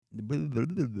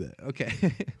Okay.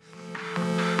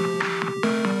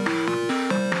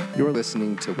 You're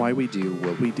listening to Why We Do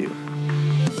What We Do.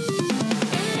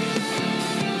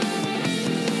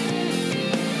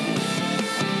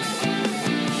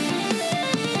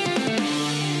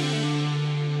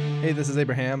 Hey, this is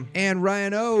Abraham. And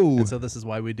RYANO. And so this is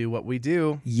why we do what we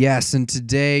do. Yes, and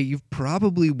today you've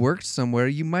probably worked somewhere.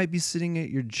 You might be sitting at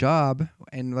your job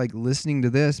and like listening to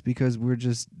this because we're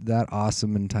just that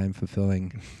awesome and time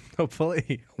fulfilling.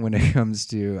 Hopefully. When it comes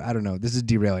to, I don't know, this is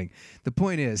derailing. The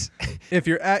point is, if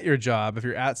you're at your job, if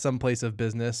you're at some place of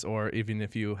business, or even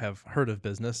if you have heard of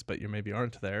business, but you maybe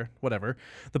aren't there, whatever.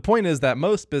 The point is that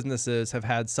most businesses have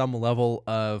had some level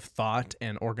of thought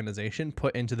and organization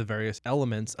put into the various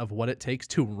elements of what it takes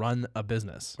to run a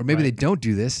business. Or maybe they don't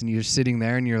do this and you're sitting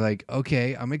there and you're like,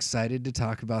 okay, I'm excited to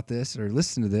talk about this or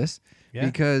listen to this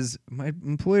because my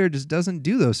employer just doesn't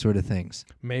do those sort of things.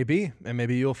 Maybe. And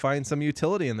maybe you'll find some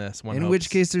utility in this. In which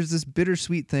case, there's this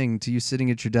bittersweet thing to you sitting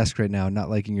at your desk right now, not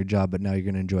liking your job, but now you're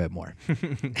going to enjoy it more.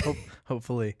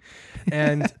 Hopefully.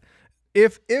 And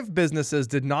if businesses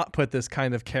did not put this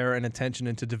kind of care and attention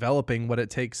into developing what it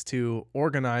takes to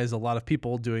organize a lot of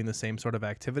people doing the same sort of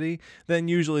activity, then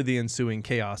usually the ensuing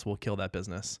chaos will kill that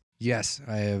business. Yes,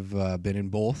 I have been in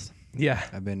both. Yeah.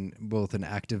 I've been both an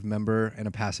active member and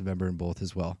a passive member in both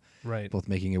as well. Right. Both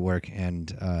making it work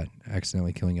and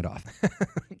accidentally killing it off.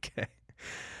 Okay.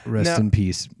 Rest in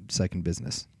peace, second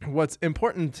business. What's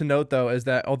important to note, though, is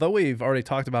that although we've already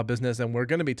talked about business and we're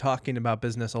going to be talking about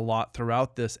business a lot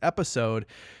throughout this episode,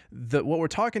 what we're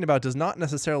talking about does not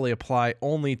necessarily apply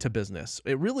only to business.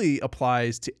 It really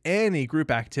applies to any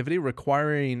group activity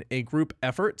requiring a group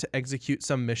effort to execute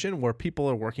some mission where people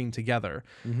are working together.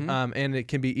 Mm-hmm. And it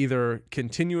can be either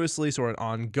continuously, so an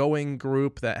ongoing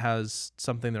group that has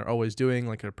something they're always doing,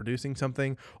 like they're producing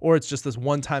something, or it's just this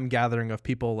one-time gathering of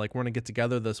people, like we're going to get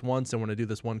together this once and we're going to do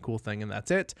this one cool thing and that's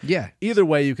it. Yeah. Either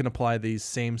way, you can apply these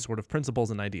same sort of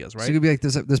principles and ideas, right? So it could be like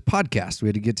this podcast. We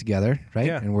had to get together, right?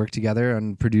 Yeah. And work together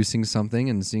on producing something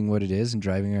and seeing what it is and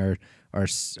driving our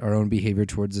own behavior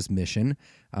towards this mission.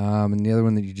 And the other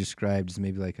one that you described is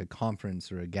maybe like a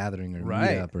conference or a gathering or a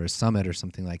meetup or a summit or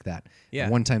something like that. Yeah.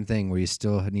 A one-time thing where you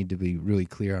still need to be really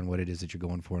clear on what it is that you're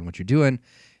going for and what you're doing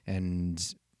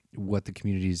and what the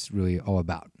community is really all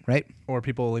about, right? Or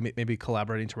people maybe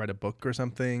collaborating to write a book or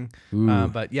something. Ooh.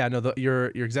 But yeah, no, you're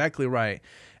exactly right.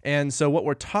 And so what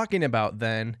we're talking about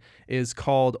then is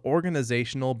called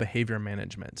organizational behavior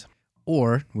management.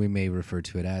 Or we may refer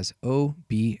to it as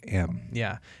OBM.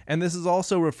 Yeah. And this is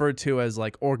also referred to as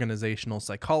like organizational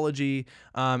psychology.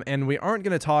 And we aren't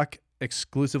going to talk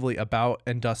exclusively about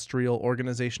industrial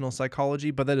organizational psychology,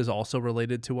 but that is also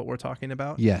related to what we're talking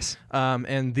about. Yes.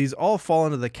 And these all fall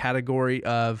into the category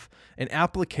of an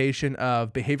application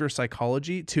of behavior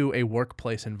psychology to a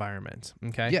workplace environment.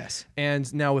 Okay. Yes.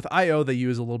 And now with IO, they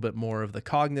use a little bit more of the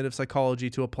cognitive psychology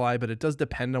to apply, but it does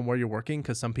depend on where you're working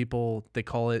because some people, they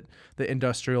call it the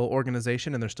industrial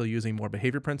organization and they're still using more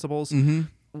behavior principles. Mm-hmm.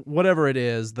 Whatever it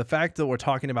is, the fact that we're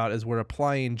talking about is we're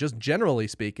applying, just generally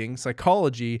speaking,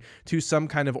 psychology to some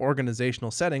kind of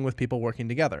organizational setting with people working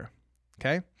together.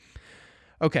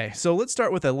 Okay, so let's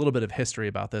start with a little bit of history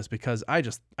about this because I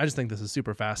just think this is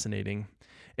super fascinating.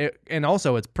 And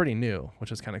also it's pretty new,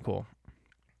 which is kind of cool.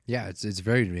 Yeah, it's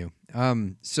very new.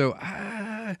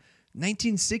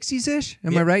 1960s-ish?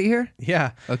 Am I right here?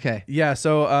 Yeah. Okay. Yeah,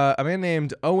 so a man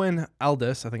named Owen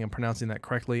Aldous, I think I'm pronouncing that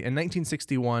correctly, in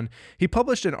 1961, he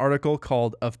published an article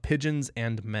called Of Pigeons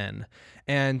and Men.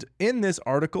 And in this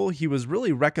article, he was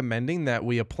really recommending that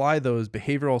we apply those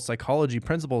behavioral psychology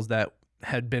principles that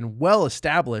had been well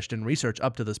established in research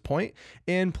up to this point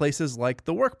in places like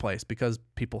the workplace because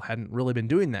people hadn't really been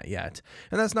doing that yet.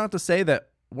 And that's not to say that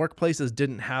workplaces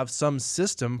didn't have some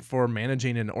system for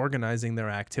managing and organizing their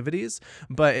activities,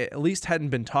 but it at least hadn't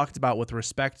been talked about with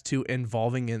respect to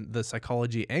involving in the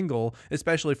psychology angle,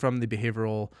 especially from the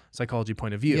behavioral psychology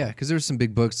point of view. Yeah, because there's some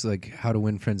big books like How to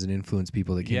Win Friends and Influence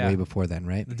People that came way before then,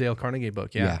 right? The Dale Carnegie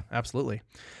book. Yeah, absolutely.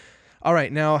 All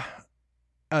right. Now,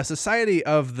 a society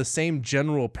of the same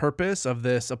general purpose of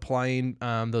this applying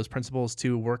those principles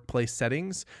to workplace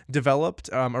settings developed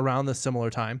around the similar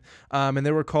time. And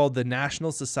they were called the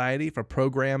National Society for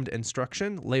Programmed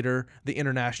Instruction, later the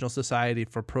International Society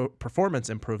for Performance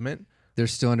Improvement. They're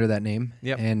still under that name.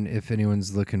 Yep. And if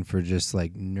anyone's looking for just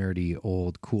like nerdy,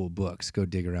 old, cool books, go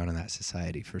dig around in that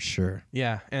society for sure.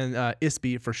 Yeah, and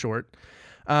ISB for short.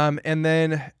 And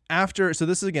then so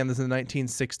this is in the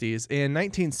 1960s. In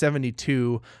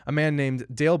 1972, a man named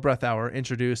Dale Brethauer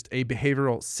introduced a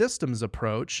behavioral systems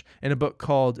approach in a book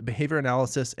called Behavior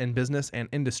Analysis in Business and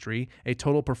Industry, a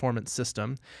Total Performance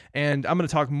System. And I'm going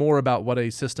to talk more about what a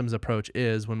systems approach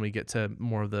is when we get to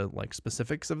more of the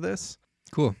specifics of this.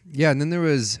 Cool. Yeah, and then there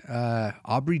was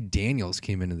Aubrey Daniels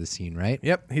came into the scene, right?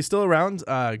 Yep, he's still around.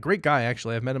 Great guy,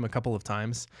 actually. I've met him a couple of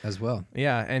times. As well.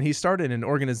 Yeah, and he started an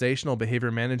organizational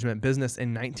behavior management business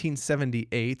in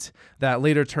 1978 that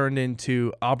later turned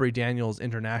into Aubrey Daniels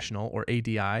International, or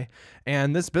ADI.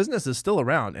 And this business is still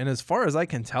around. And as far as I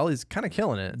can tell, he's kind of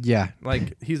killing it. Yeah.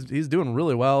 He's doing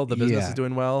really well. The business is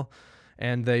doing well.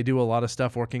 And they do a lot of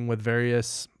stuff working with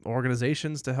various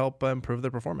organizations to help improve their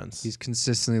performance. He's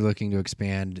consistently looking to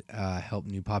expand, help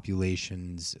new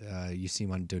populations. You see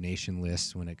him on donation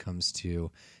lists when it comes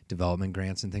to development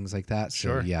grants and things like that.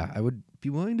 Sure. So, yeah, I would be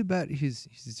willing to bet he's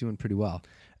doing pretty well.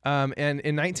 And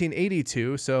in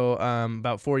 1982, so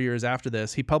about 4 years after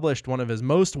this, he published one of his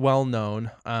most well-known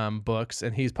books,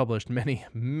 and he's published many,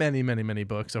 many, many, many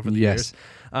books over the years.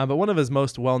 But one of his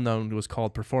most well-known was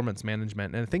called Performance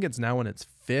Management, and I think it's now in its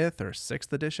 5th or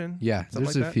 6th edition. Yeah,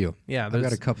 there's a few. Yeah, I've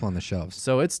got a couple on the shelves.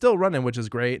 So it's still running, which is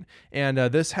great. And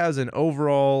this has an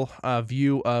overall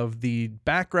view of the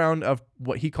background of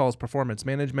what he calls performance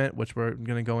management, which we're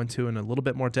going to go into in a little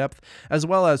bit more depth, as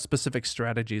well as specific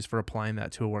strategies for applying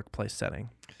that to a workplace setting.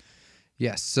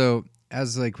 Yes. So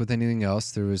as with anything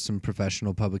else, there was some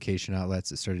professional publication outlets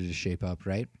that started to shape up,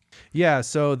 right? Yeah.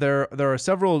 So there are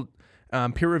several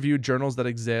peer-reviewed journals that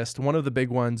exist. One of the big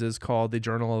ones is called the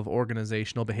Journal of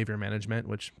Organizational Behavior Management,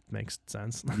 which makes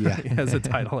sense as a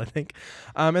title, I think.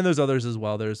 And there's others as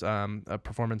well. There's a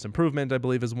Performance Improvement, I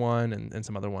believe, is one, and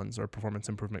some other ones, or Performance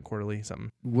Improvement Quarterly,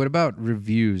 something. What about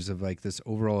reviews of this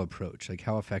overall approach?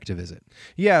 How effective is it?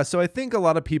 Yeah, so I think a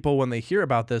lot of people, when they hear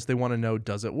about this, they want to know,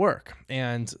 does it work?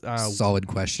 And solid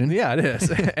question. Yeah, it is.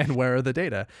 And where are the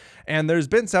data? And there's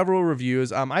been several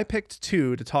reviews. I picked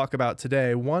 2 to talk about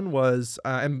today. One was,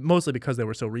 and mostly because they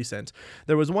were so recent,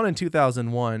 there was one in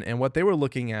 2001, and what they were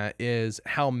looking at is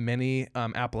how many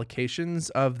applications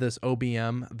of this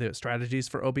OBM, the strategies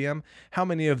for OBM, how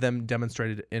many of them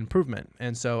demonstrated improvement.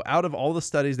 And so out of all the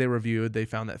studies they reviewed, they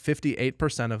found that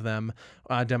 58% of them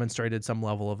demonstrated some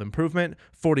level of improvement,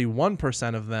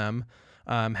 41% of them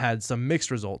had some mixed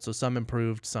results. So some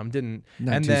improved, some didn't.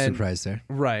 Not too surprised there.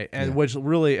 Right. And which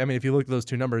really, if you look at those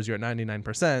 2 numbers, you're at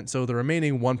 99%. So the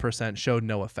remaining 1% showed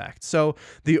no effect. So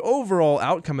the overall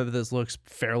outcome of this looks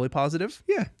fairly positive.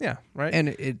 Yeah. Yeah. Right. And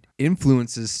it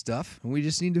influences stuff. And we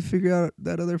just need to figure out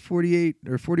that other 48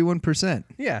 or 41%.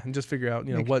 Yeah. And just figure out,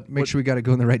 make sure we got to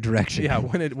go in the right direction. Yeah.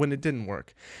 When it didn't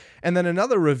work. And then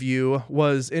another review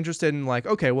was interested in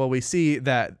okay, well, we see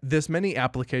that this many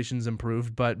applications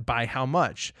improved, but by how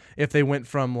much? If they went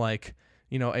from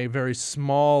a very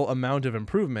small amount of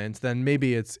improvement, then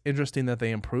maybe it's interesting that they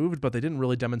improved, but they didn't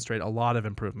really demonstrate a lot of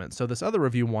improvement. So this other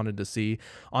review wanted to see,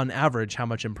 on average, how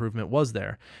much improvement was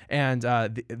there. And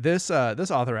this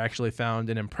author actually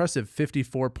found an impressive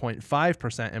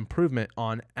 54.5% improvement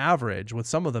on average, with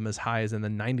some of them as high as in the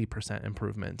 90%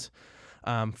 improvement.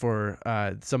 For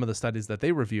some of the studies that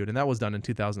they reviewed, and that was done in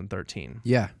 2013.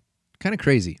 Yeah, kind of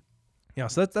crazy. Yeah,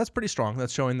 so that's pretty strong.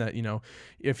 That's showing that,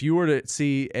 if you were to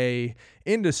see a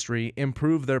industry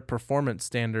improve their performance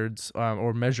standards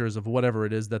or measures of whatever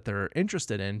it is that they're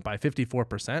interested in by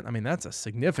 54%, that's a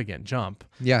significant jump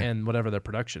in whatever their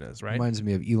production is, right? Reminds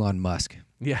me of Elon Musk.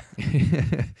 Yeah.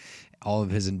 All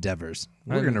of his endeavors.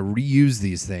 We're going to reuse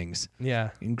these things. Yeah.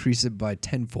 Increase it by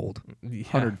 10-fold,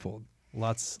 100-fold.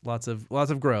 Lots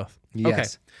of growth. Yes. Okay.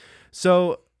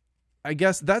 So I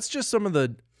guess that's just some of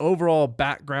the overall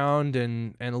background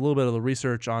and a little bit of the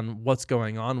research on what's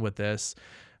going on with this.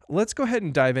 Let's go ahead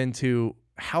and dive into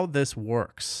how this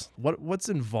works. What's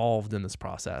involved in this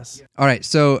process? All right.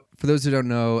 So for those who don't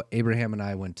know, Abraham and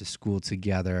I went to school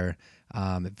together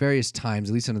at various times,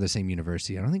 at least under the same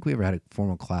university. I don't think we ever had a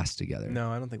formal class together. No,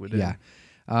 I don't think we did. Yeah.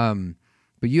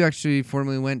 But you actually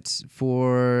formally went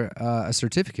for a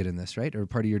certificate in this, right? Or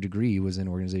part of your degree was in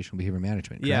organizational behavior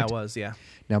management, correct? Yeah, it was, yeah.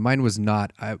 Now, mine was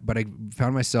not, but I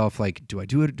found myself do I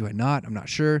do it? Do I not? I'm not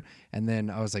sure. And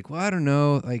then I was like, well, I don't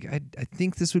know. I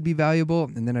think this would be valuable.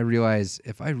 And then I realized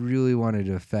if I really wanted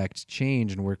to affect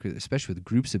change and work with, especially with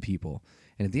groups of people,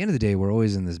 and at the end of the day, we're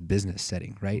always in this business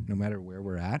setting, right? No matter where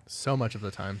we're at. So much of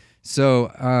the time.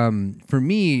 So for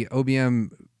me, OBM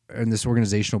and this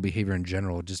organizational behavior in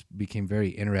general just became very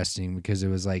interesting because it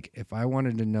was if I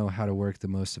wanted to know how to work the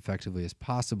most effectively as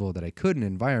possible that I could in an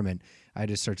environment, I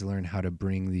just start to learn how to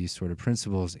bring these sort of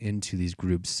principles into these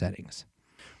group settings.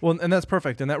 Well, and that's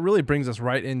perfect. And that really brings us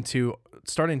right into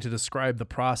starting to describe the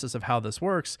process of how this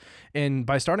works. And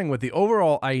by starting with the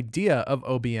overall idea of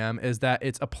OBM is that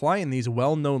it's applying these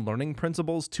well-known learning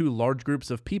principles to large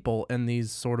groups of people in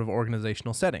these sort of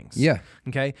organizational settings. Yeah.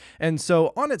 Okay. And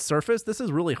so on its surface, this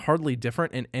is really hardly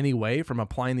different in any way from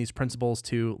applying these principles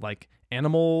to like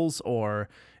animals or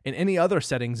in any other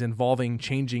settings involving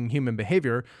changing human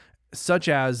behavior, such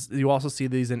as you also see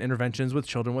these in interventions with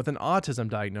children with an autism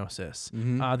diagnosis.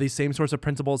 These same sorts of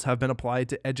principles have been applied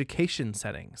to education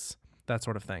settings, that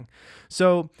sort of thing.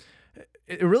 So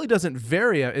it really doesn't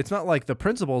vary. It's not like the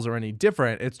principles are any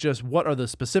different. It's just what are the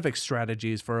specific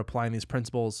strategies for applying these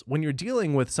principles when you're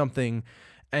dealing with something.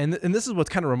 And this is what's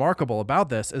kind of remarkable about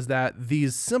this is that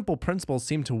these simple principles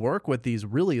seem to work with these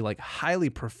really like highly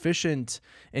proficient,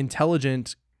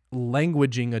 intelligent,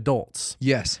 languaging adults.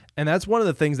 Yes. And that's one of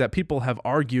the things that people have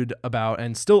argued about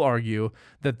and still argue,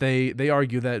 that they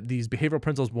argue that these behavioral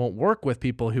principles won't work with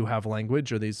people who have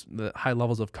language or the high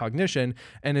levels of cognition.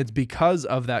 And it's because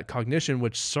of that cognition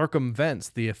which circumvents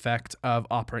the effect of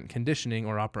operant conditioning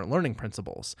or operant learning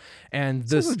principles. And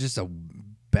this is just a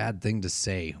bad thing to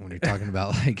say when you're talking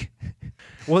about like,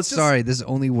 well, it's sorry, this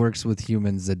only works with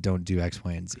humans that don't do X,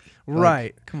 Y, and Z.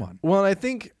 Right. Like, come on. Well, I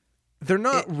think they're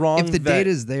not wrong. If the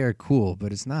data's there, cool,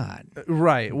 but it's not.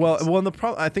 Right. Well,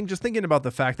 I think just thinking about the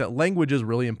fact that language is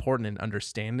really important in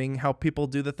understanding how people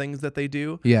do the things that they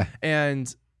do. Yeah.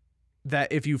 And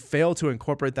that if you fail to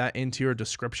incorporate that into your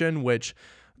description, which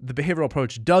the behavioral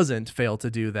approach doesn't fail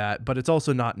to do that, but it's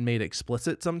also not made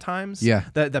explicit sometimes. Yeah.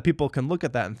 That people can look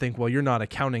at that and think, well, you're not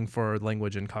accounting for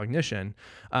language and cognition.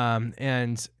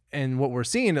 And what we're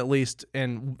seeing, at least,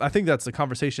 and I think that's the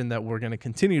conversation that we're going to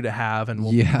continue to have, and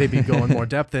we'll maybe go in more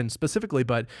depth in specifically.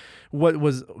 But what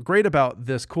was great about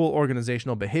this cool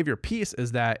organizational behavior piece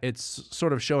is that it's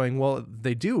sort of showing, well,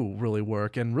 they do really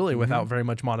work, and really without very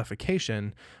much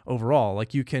modification overall.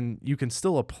 Like you can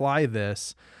still apply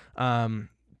this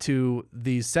to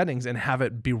these settings and have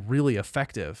it be really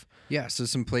effective. Yeah. So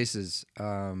some places,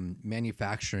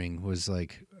 manufacturing was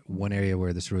like one area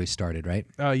where this really started, right?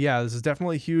 Yeah, this is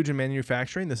definitely huge in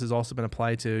manufacturing. This has also been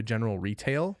applied to general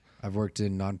retail. I've worked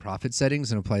in nonprofit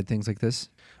settings and applied things like this.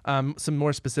 Some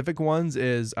more specific ones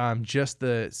is just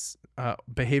the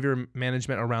behavior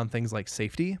management around things like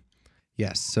safety.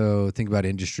 Yes. So think about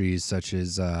industries such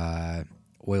as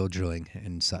oil drilling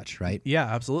and such, right? Yeah,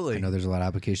 absolutely. I know there's a lot of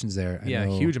applications there.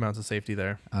 Huge amounts of safety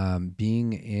there.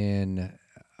 Being in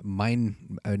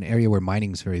an area where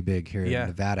mining is very big here in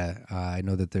Nevada, I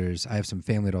know that I have some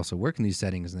family that also work in these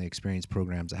settings, and they experience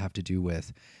programs that have to do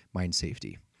with mine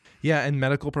safety. Yeah, and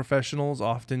medical professionals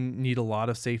often need a lot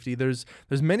of safety. There's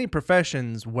many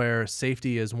professions where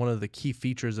safety is one of the key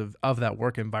features of that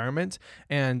work environment,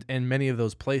 and in many of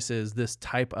those places, this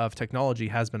type of technology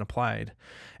has been applied.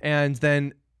 And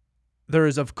then there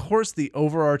is, of course, the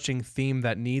overarching theme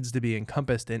that needs to be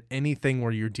encompassed in anything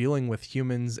where you're dealing with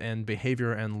humans and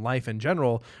behavior and life in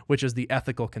general, which is the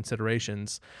ethical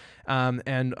considerations.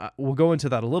 And we'll go into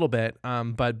that a little bit.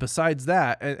 But besides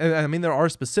that, and I mean, there are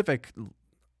specific,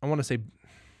 I want to say,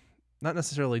 not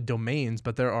necessarily domains,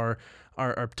 but there are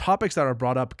topics that are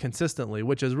brought up consistently,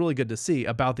 which is really good to see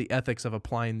about the ethics of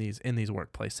applying these in these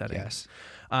workplace settings. Yes.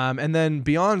 And then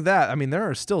beyond that, I mean, there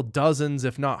are still dozens,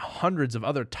 if not hundreds of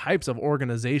other types of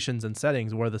organizations and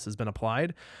settings where this has been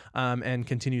applied and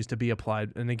continues to be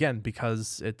applied. And again,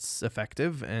 because it's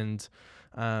effective and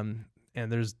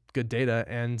there's good data.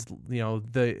 And,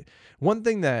 the one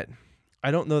thing that I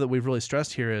don't know that we've really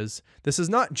stressed here is this is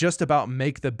not just about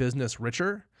make the business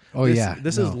richer.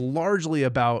 This is largely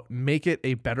about make it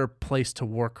a better place to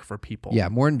work for people. Yeah,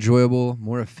 more enjoyable,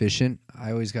 more efficient.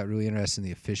 I always got really interested in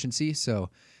the efficiency. So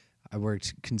I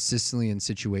worked consistently in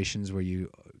situations where you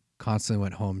constantly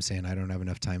went home saying, I don't have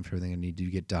enough time for everything I need to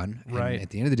get done. Right. And at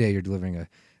the end of the day, you're delivering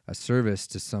a service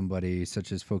to somebody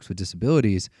such as folks with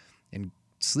disabilities, and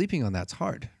sleeping on that's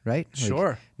hard, right?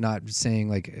 Sure. Not saying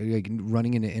like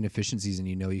running into inefficiencies and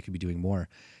you could be doing more.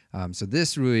 So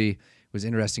this really was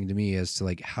interesting to me as to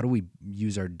like, how do we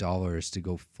use our dollars to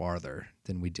go farther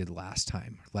than we did last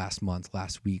time, last month,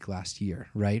 last week, last year,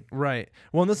 right? Right.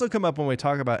 Well, and this will come up when we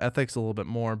talk about ethics a little bit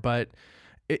more, but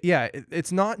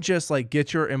it's not just like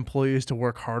get your employees to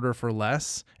work harder for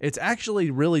less. It's actually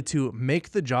really to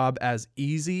make the job as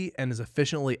easy and as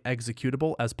efficiently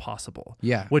executable as possible.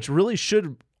 Yeah. Which really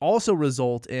should also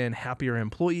result in happier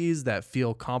employees that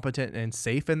feel competent and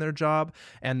safe in their job,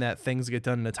 and that things get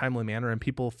done in a timely manner and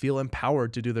people feel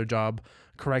empowered to do their job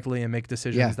correctly and make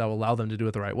decisions that will allow them to do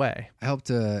it the right way. I helped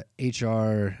a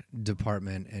HR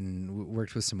department and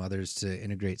worked with some others to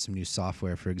integrate some new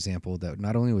software, for example, that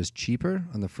not only was cheaper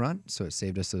on the front, so it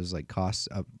saved us those like costs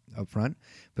up front,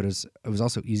 but it was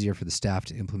also easier for the staff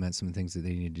to implement some of the things that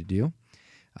they needed to do.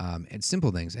 And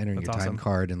simple things, entering That's your awesome. time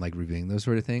card and like reviewing those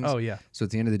sort of things. Oh, yeah. So at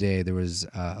the end of the day, there was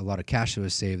a lot of cash that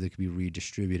was saved that could be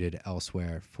redistributed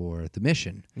elsewhere for the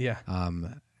mission. Yeah.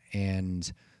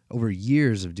 And over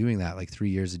years of doing that, like 3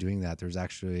 years of doing that, there was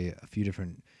actually a few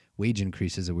different wage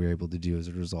increases that we were able to do as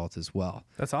a result as well.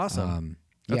 That's awesome.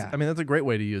 Yeah. I mean, that's a great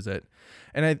way to use it.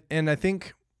 And I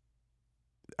think,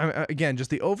 again,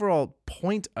 just the overall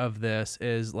point of this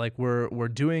is like we're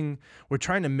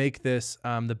trying to make this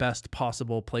the best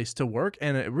possible place to work,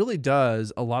 and it really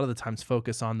does a lot of the times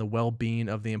focus on the well-being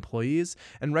of the employees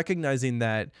and recognizing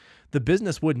that the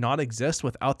business would not exist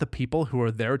without the people who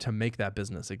are there to make that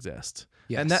business exist.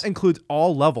 Yes. And that includes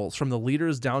all levels, from the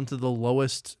leaders down to the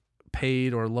lowest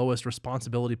paid or lowest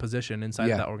responsibility position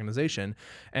inside of that organization.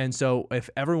 And so if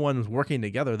everyone is working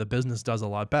together, the business does a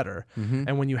lot better. Mm-hmm.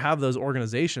 And when you have those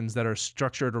organizations that are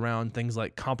structured around things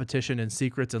like competition and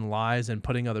secrets and lies and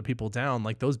putting other people down,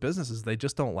 like those businesses, they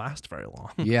just don't last very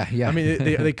long. Yeah. I mean,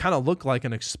 they kind of look like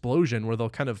an explosion where they'll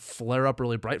kind of flare up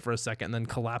really bright for a second and then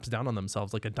collapse down on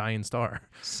themselves like a dying star.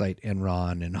 Site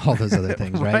Enron and all those other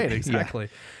things, right? Right, exactly.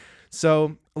 Yeah.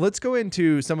 So let's go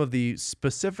into some of the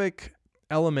specific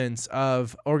elements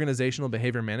of organizational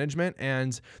behavior management.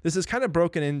 And this is kind of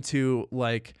broken into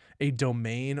like a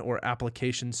domain or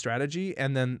application strategy,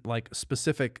 and then like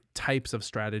specific types of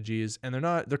strategies. And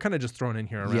they're kind of just thrown in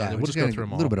here around. Yeah, we'll just go through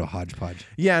them all. A little bit of hodgepodge.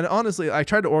 Yeah. And honestly, I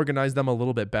tried to organize them a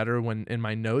little bit better when in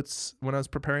my notes when I was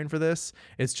preparing for this.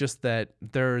 It's just that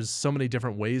there's so many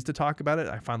different ways to talk about it.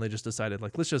 I finally just decided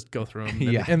like, let's just go through them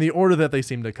in the order that they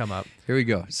seem to come up. Here we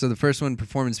go. So the first one,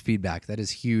 performance feedback. That is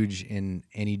huge in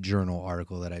any journal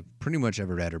article that I've pretty much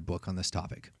ever read or book on this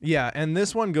topic. Yeah, and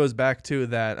this one goes back to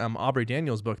that Aubrey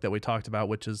Daniels book that we talked about,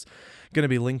 which is going to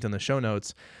be linked in the show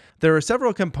notes. There are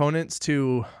several components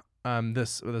to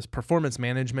this performance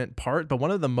management part, but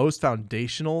one of the most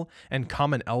foundational and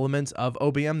common elements of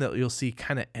OBM that you'll see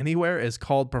kind of anywhere is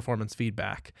called performance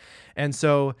feedback. And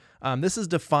so this is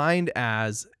defined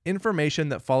as information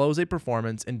that follows a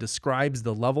performance and describes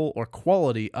the level or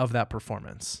quality of that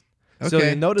performance. So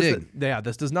you notice that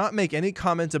this does not make any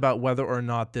comments about whether or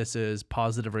not this is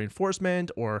positive reinforcement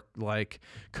or like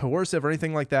coercive or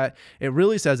anything like that. It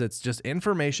really says it's just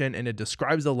information and it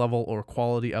describes the level or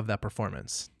quality of that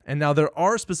performance. And now there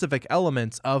are specific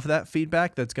elements of that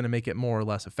feedback that's going to make it more or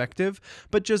less effective,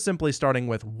 but just simply starting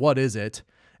with what is it?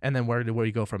 And then where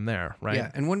you go from there, right? Yeah,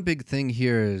 and one big thing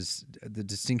here is the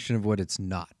distinction of what it's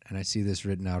not. And I see this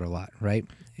written out a lot, right?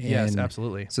 Yes,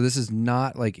 absolutely. So this is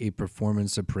not like a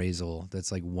performance appraisal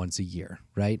that's like once a year,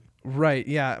 right? Right,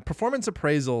 yeah. Performance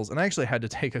appraisals, and I actually had to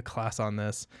take a class on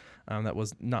this. That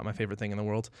was not my favorite thing in the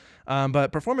world.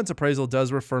 But performance appraisal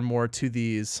does refer more to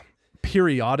these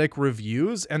periodic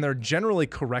reviews, and they're generally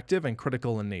corrective and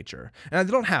critical in nature. And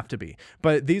they don't have to be,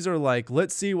 but these are like,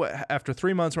 let's see what, after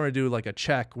 3 months, we're going to do like a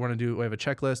check. We have a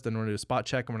checklist, and we're going to do a spot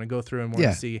check, and we're going to go through and we're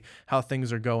going to see how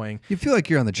things are going. You feel like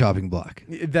you're on the chopping block.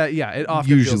 It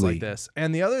often feels like this.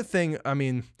 And the other thing, I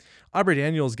mean, Aubrey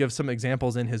Daniels gives some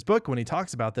examples in his book when he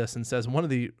talks about this and says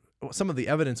some of the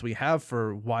evidence we have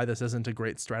for why this isn't a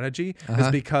great strategy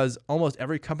is because almost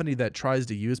every company that tries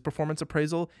to use performance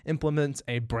appraisal implements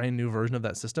a brand new version of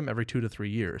that system every 2 to 3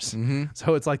 years. Mm-hmm.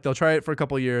 So it's like they'll try it for a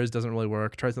couple of years, doesn't really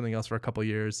work. Try something else for a couple of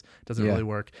years, doesn't really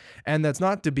work. And that's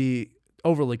not to be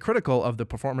overly critical of the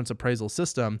performance appraisal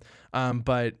system,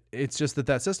 but it's just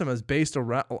that system is based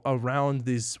around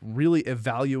these really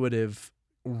evaluative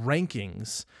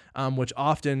rankings, which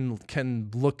often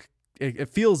can look, it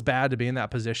feels bad to be in that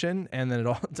position, and then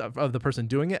of the person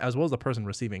doing it as well as the person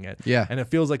receiving it. Yeah. And it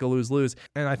feels like a lose-lose.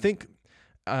 And I think,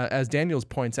 as Daniels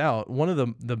points out, one of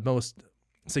the most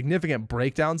significant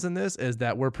breakdowns in this is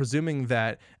that we're presuming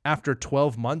that after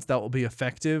 12 months, that will be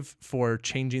effective for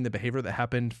changing the behavior that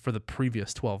happened for the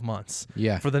previous 12 months.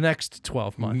 Yeah. For the next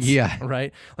 12 months. Yeah.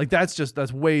 Right? Like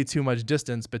that's way too much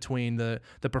distance between the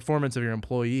performance of your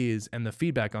employees and the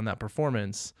feedback on that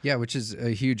performance. Yeah, which is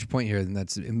a huge point here, and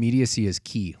that's immediacy is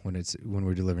key when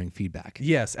we're delivering feedback.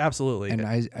 Yes, absolutely.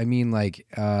 And I mean, like,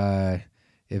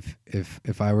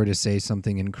 if I were to say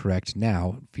something incorrect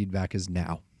now, feedback is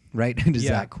now. right? Just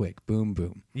that quick. Boom,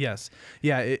 boom. Yes.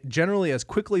 Yeah. Generally, as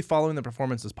quickly following the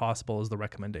performance as possible is the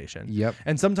recommendation. Yep.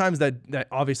 And sometimes that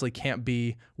obviously can't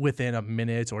be within a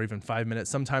minute or even 5 minutes.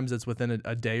 Sometimes it's within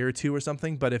a day or two or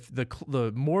something. But if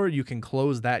the more you can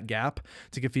close that gap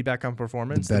to give feedback on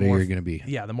performance, the better you're going to be.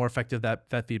 Yeah, the more effective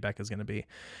that feedback is going to be.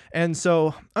 And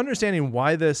so understanding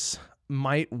why this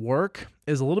might work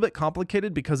is a little bit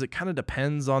complicated because it kind of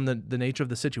depends on the nature of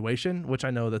the situation, which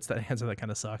I know that's that answer that kind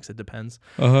of sucks. It depends.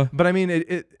 But I mean,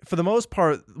 it for the most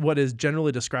part, what is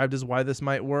generally described as why this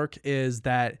might work is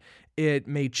that it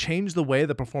may change the way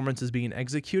the performance is being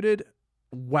executed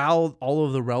while all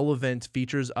of the relevant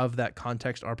features of that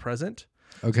context are present.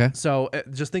 Okay. So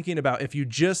just thinking about if you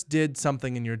just did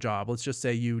something in your job, let's just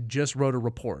say you just wrote a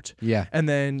report. Yeah. And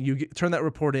then you turn that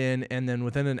report in, and then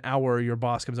within an hour, your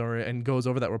boss comes over and goes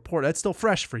over that report. That's still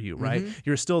fresh for you, right?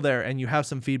 You're still there and you have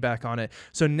some feedback on it.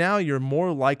 So now you're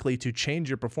more likely to change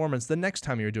your performance the next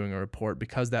time you're doing a report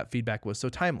because that feedback was so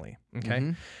timely.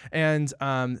 Okay. And,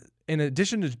 in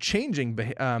addition to changing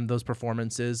those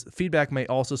performances, feedback may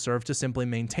also serve to simply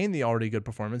maintain the already good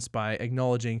performance by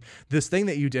acknowledging this thing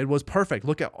that you did was perfect.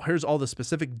 Here's all the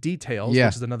specific details,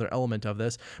 which is another element of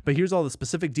this, but here's all the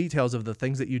specific details of the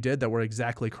things that you did that were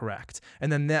exactly correct. And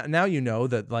then now you know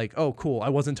that, like, oh, cool, I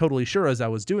wasn't totally sure as I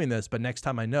was doing this, but next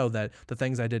time I know that the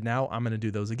things I did now, I'm going to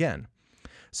do those again.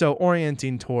 So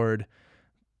orienting toward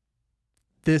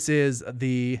this is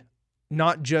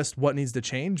not just what needs to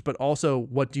change, but also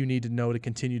what do you need to know to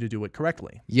continue to do it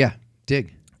correctly. Yeah,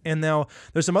 dig. And now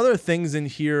there's some other things in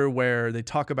here where they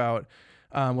talk about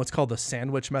what's called the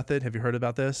sandwich method. Have you heard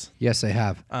about this? Yes, I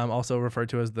have. Also referred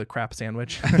to as the crap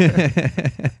sandwich.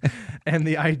 And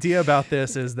the idea about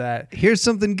this is that here's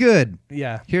something good.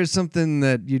 Yeah. Here's something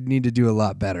that you need to do a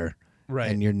lot better. Right.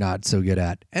 And you're not so good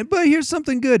at. But here's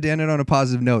something good to end it on a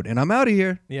positive note. And I'm out of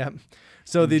here. Yeah.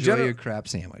 So Enjoy your crap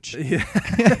sandwich. Yeah.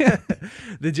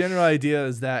 The general idea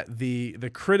is that the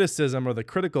criticism or the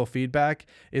critical feedback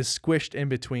is squished in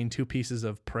between two pieces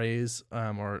of praise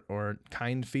or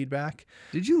kind feedback.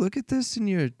 Did you look at this in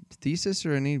your thesis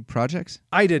or any projects?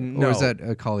 I didn't know. Or was that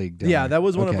a colleague? Yeah, that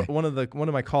was one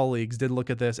of my colleagues did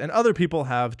look at this, and other people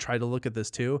have tried to look at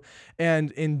this too.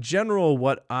 And in general,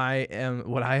 what I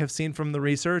have seen from the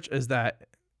research is that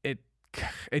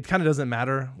it kind of doesn't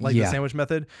matter, like the sandwich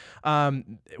method.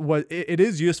 It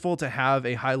is useful to have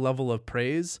a high level of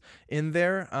praise in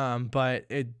there, but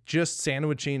it just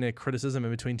sandwiching a criticism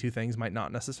in between two things might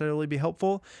not necessarily be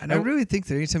helpful. And I really think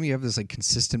that anytime you have this like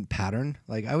consistent pattern,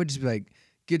 like I would just be like,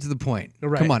 get to the point.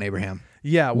 Right. Come on, Abraham.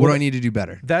 Yeah. What do I need to do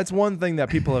better? That's one thing that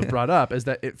people have brought up is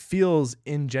that it feels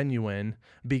ingenuine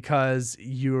because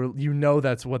you know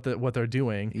that's what they're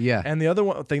doing. Yeah. And the other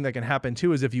one thing that can happen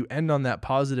too is if you end on that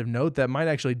positive note, that might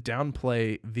actually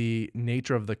downplay the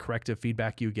nature of the corrective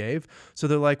feedback you gave. So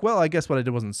they're like, well, I guess what I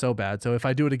did wasn't so bad. So if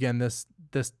I do it again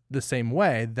the same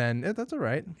way, then that's all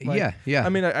right. Like, yeah. I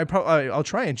mean, I'll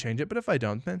try and change it, but if I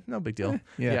don't, then no big deal.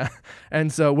 Yeah.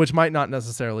 And so, which might not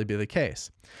necessarily be the case.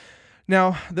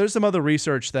 Now, there's some other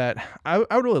research that I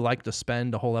would really like to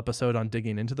spend a whole episode on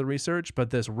digging into the research, but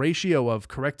this ratio of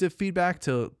corrective feedback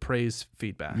to praise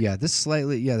feedback. Yeah, this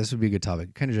would be a good topic.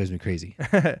 It kind of drives me crazy.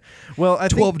 Well, I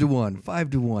 12 to 1, 5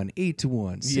 to 1, 8 to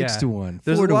 1, 6 to 1, 4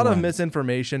 There's a to lot 1. of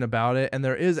misinformation about it, and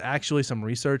there is actually some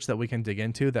research that we can dig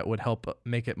into that would help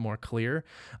make it more clear.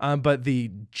 But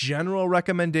the general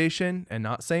recommendation, and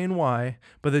not saying why,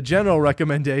 but the general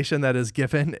recommendation that is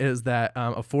given is that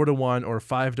a 4 to 1 or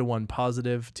 5 to 1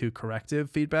 positive to corrective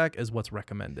feedback is what's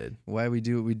recommended. Why we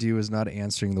do what we do is not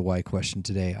answering the why question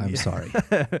today. I'm sorry.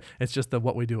 It's just the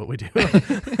what we do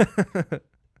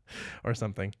or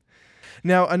something.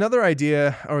 Now, another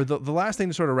idea, or the last thing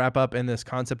to sort of wrap up in this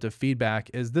concept of feedback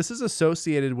is this is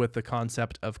associated with the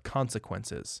concept of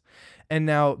consequences. And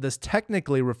now this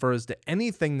technically refers to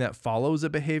anything that follows a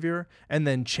behavior and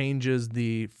then changes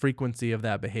the frequency of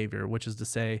that behavior, which is to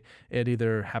say it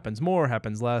either happens more,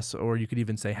 happens less, or you could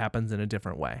even say happens in a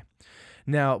different way.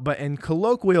 Now, but in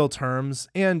colloquial terms,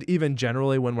 and even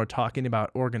generally when we're talking about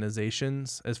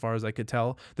organizations, as far as I could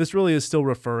tell, this really is still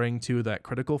referring to that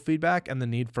critical feedback and the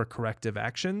need for corrective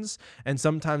actions. And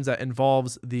sometimes that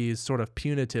involves these sort of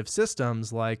punitive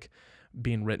systems like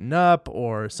being written up,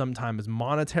 or sometimes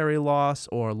monetary loss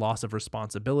or loss of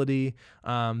responsibility.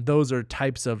 Those are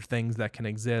types of things that can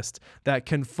exist that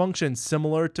can function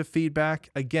similar to feedback.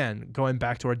 Again, going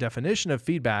back to our definition of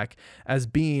feedback as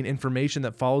being information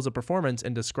that follows a performance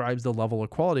and describes the level or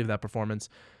quality of that performance.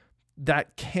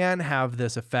 that can have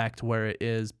this effect where it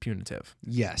is punitive.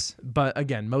 Yes. But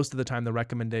again, most of the time the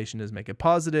recommendation is make it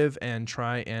positive and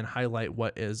try and highlight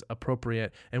what is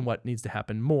appropriate and what needs to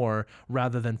happen more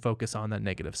rather than focus on that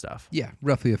negative stuff. Yeah,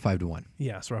 roughly a 5-to-1.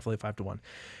 Yes, roughly 5-to-1.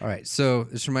 All right, so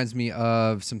this reminds me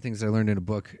of some things I learned in a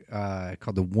book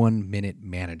called The 1 Minute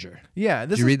Manager. Yeah.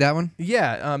 Did you read that one?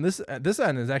 Yeah. This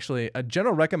one is actually a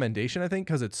general recommendation, I think,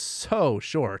 because it's so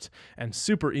short and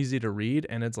super easy to read,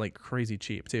 and it's like crazy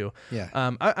cheap too. Yeah.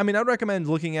 I mean, I'd recommend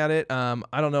looking at it.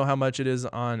 I don't know how much it is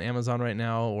on Amazon right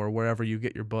now or wherever you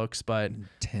get your books, but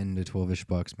 10 to 12-ish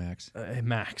bucks max.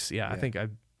 Max. Yeah. I think I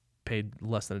paid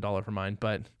less than $1 for mine,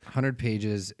 but 100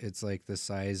 pages. It's like the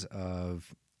size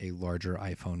of a larger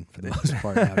iPhone for the most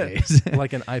part nowadays.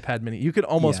 like an iPad mini. You could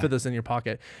almost fit this in your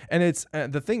pocket. And it's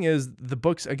the thing is, the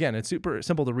books, again, it's super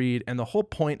simple to read. And the whole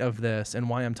point of this and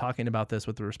why I'm talking about this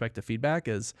with respect to feedback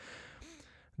is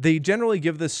they generally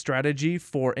give this strategy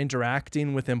for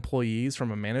interacting with employees from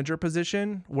a manager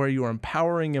position where you are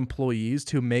empowering employees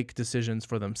to make decisions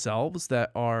for themselves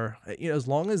that are, as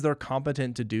long as they're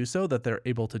competent to do so, that they're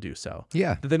able to do so.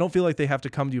 Yeah. That they don't feel like they have to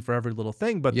come to you for every little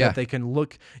thing, but that they can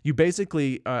look, you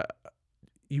basically,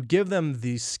 you give them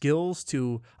the skills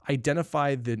to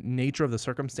identify the nature of the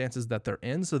circumstances that they're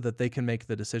in so that they can make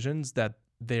the decisions that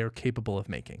they are capable of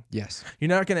making. Yes. You're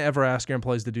not going to ever ask your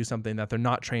employees to do something that they're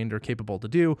not trained or capable to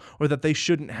do, or that they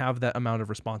shouldn't have that amount of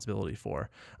responsibility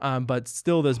for. But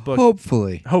still, this book...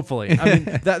 Hopefully. I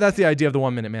mean, that's the idea of the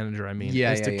 1 Minute Manager,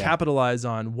 is to capitalize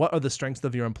on what are the strengths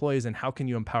of your employees and how can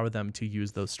you empower them to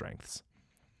use those strengths.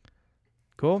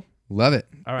 Cool? Love it.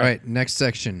 All right, next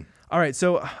section. All right,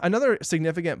 so another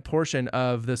significant portion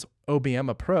of this OBM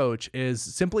approach is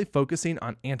simply focusing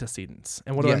on antecedents.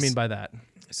 And what do I mean by that?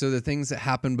 So the things that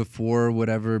happen before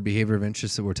whatever behavior of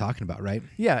interest that we're talking about, right?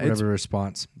 Yeah. Whatever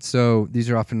response. So these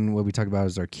are often what we talk about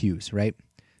as our cues, right?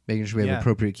 Making sure we have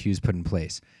appropriate cues put in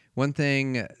place. One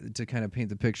thing to kind of paint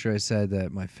the picture, I said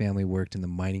that my family worked in the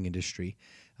mining industry.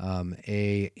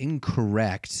 A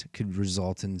incorrect could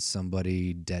result in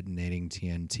somebody detonating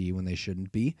TNT when they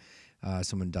shouldn't be.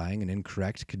 Someone dying. An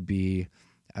incorrect could be,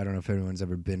 I don't know if everyone's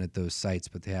ever been at those sites,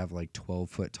 but they have like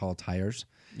 12-foot tall tires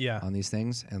on these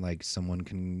things. And like someone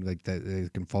can they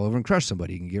can fall over and crush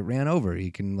somebody. He can get ran over. He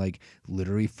can like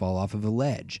literally fall off of a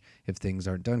ledge if things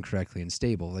aren't done correctly and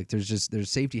stable. Like there's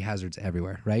safety hazards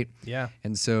everywhere, right? Yeah.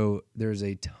 And so there's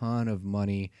a ton of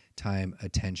money, time,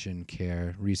 attention,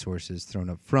 care, resources thrown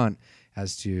up front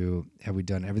as to have we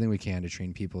done everything we can to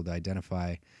train people to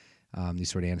identify these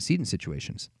sort of antecedent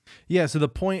situations. Yeah, so the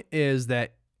point is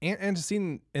that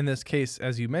antecedent in this case,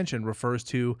 as you mentioned, refers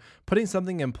to putting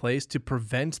something in place to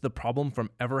prevent the problem from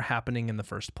ever happening in the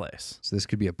first place. So this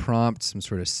could be a prompt, some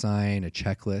sort of sign, a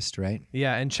checklist, right?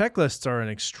 Yeah, and checklists are an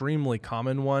extremely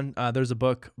common one. There's a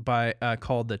book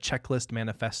called The Checklist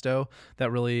Manifesto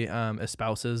that really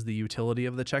espouses the utility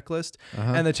of the checklist.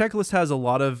 And the checklist has a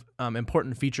lot of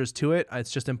important features to it.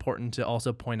 It's just important to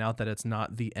also point out that it's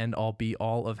not the end-all,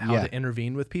 be-all of how to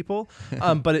intervene with people.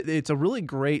 But it's a really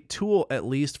great tool, at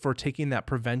least, for taking that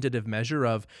preventative measure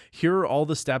of here are all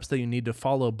the steps that you need to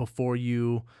follow before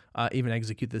you even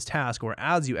execute this task or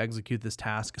as you execute this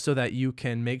task so that you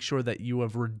can make sure that you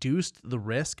have reduced the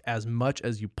risk as much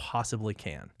as you possibly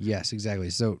can. Yes, exactly.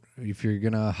 So if you're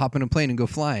going to hop in a plane and go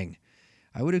flying,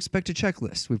 I would expect a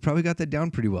checklist. We've probably got that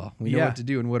down pretty well. We know what to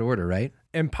do in what order, right?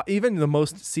 And even the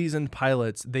most seasoned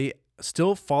pilots, they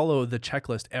still follow the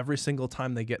checklist every single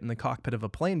time they get in the cockpit of a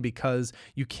plane because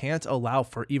you can't allow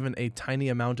for even a tiny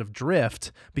amount of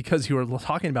drift because you are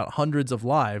talking about hundreds of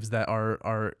lives that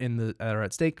are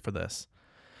at stake for this.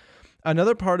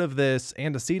 Another part of this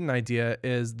antecedent idea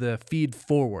is the feed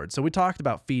forward. So we talked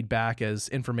about feedback as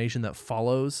information that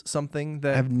follows something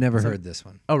that... I've never heard this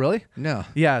one. Oh, really? No.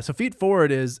 Yeah, so feed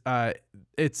forward is...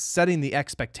 it's setting the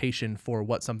expectation for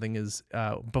what something is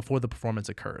before the performance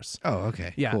occurs. Oh,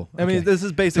 okay. Yeah. Cool. I mean, this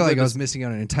is basically... I feel like I was missing out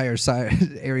on an entire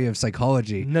area of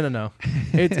psychology. No.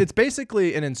 It's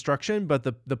basically an instruction, but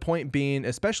the point being,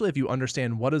 especially if you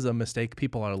understand what is a mistake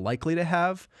people are likely to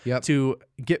have, to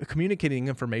get communicating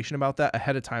information about that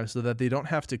ahead of time so that they don't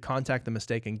have to contact the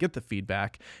mistake and get the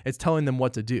feedback. It's telling them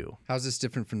what to do. How's this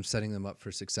different from setting them up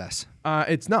for success?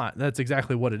 It's not. That's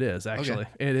exactly what it is, actually.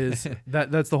 Okay. It is.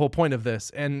 That's the whole point of this.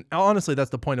 And honestly,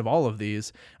 that's the point of all of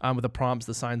these, with the prompts,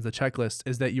 the signs, the checklist,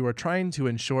 is that you are trying to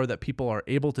ensure that people are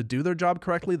able to do their job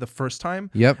correctly the first time.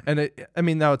 Yep.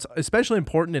 And now it's especially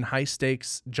important in high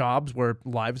stakes jobs where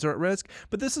lives are at risk,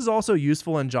 but this is also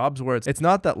useful in jobs where it's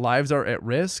not that lives are at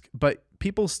risk, but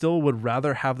people still would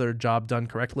rather have their job done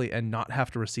correctly and not have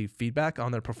to receive feedback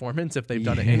on their performance if they've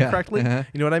done it incorrectly.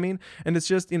 You know what I mean? And it's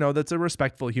just, that's a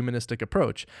respectful, humanistic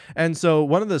approach. And so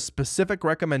one of the specific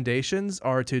recommendations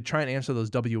are to try and answer those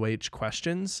WH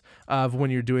questions of when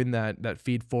you're doing that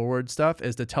feed forward stuff,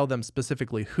 is to tell them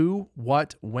specifically who,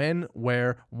 what, when,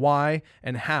 where, why,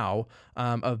 and how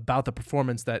about the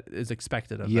performance that is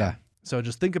expected of them. So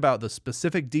just think about the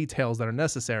specific details that are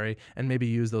necessary and maybe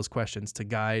use those questions to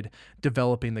guide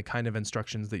developing the kind of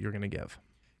instructions that you're going to give.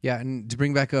 Yeah, and to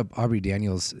bring back up Aubrey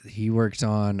Daniels, he worked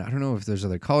on, I don't know if there's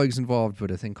other colleagues involved,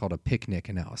 but a thing called a picnic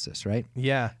analysis, right?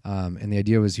 Yeah. And the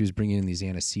idea was he was bringing in these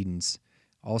antecedents,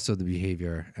 also the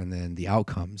behavior, and then the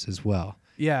outcomes as well.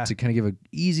 Yeah. To kind of give an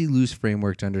easy, loose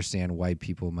framework to understand why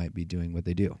people might be doing what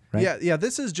they do, right? Yeah.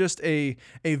 This is just a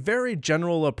very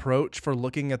general approach for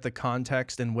looking at the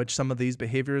context in which some of these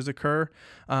behaviors occur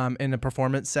in a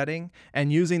performance setting,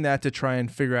 and using that to try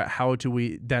and figure out how do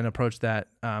we then approach that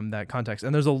context.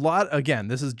 And there's a lot, again,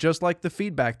 this is just like the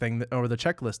feedback thing or the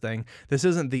checklist thing. This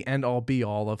isn't the end all be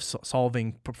all of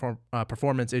solving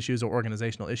performance issues or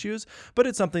organizational issues, but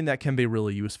it's something that can be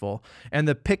really useful. And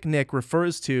the picnic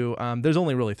refers to, there's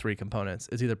only really three components.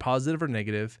 It's either positive or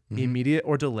negative, immediate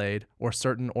or delayed, or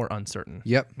certain or uncertain.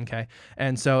 Yep. Okay.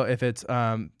 And so if it's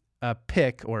a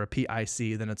PIC or a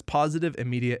PIC, then it's positive,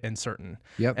 immediate, and certain.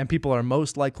 Yep. And people are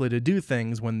most likely to do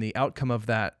things when the outcome of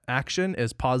that action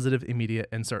is positive, immediate,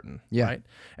 and certain. Yeah. Right.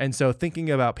 And so thinking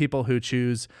about people who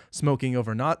choose smoking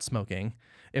over not smoking,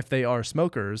 if they are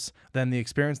smokers, then the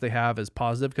experience they have is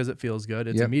positive because it feels good.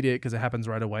 It's immediate because it happens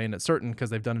right away, and it's certain because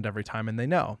they've done it every time and they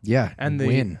know. Yeah. And the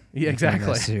win. Yeah,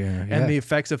 exactly. Yeah. And the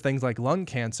effects of things like lung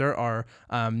cancer are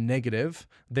negative,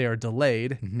 they are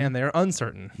delayed, and they are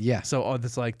uncertain. Yeah. So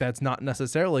it's like that's not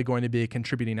necessarily going to be a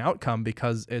contributing outcome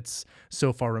because it's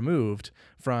so far removed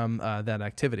from that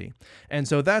activity. And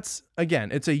so that's,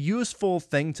 again, it's a useful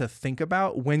thing to think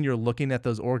about when you're looking at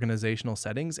those organizational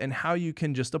settings, and how you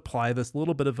can just apply this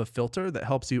little bit of a filter that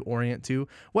helps you orient to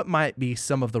what might be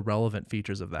some of the relevant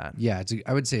features of that. Yeah,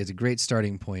 I would say it's a great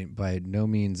starting point. By no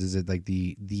means is it like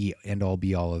the end all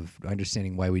be all of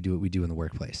understanding why we do what we do in the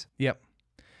workplace. Yep.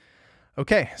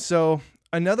 Okay, so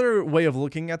another way of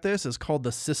looking at this is called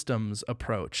the systems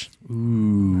approach.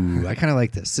 Ooh, I kind of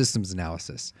like this, systems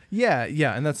analysis. Yeah,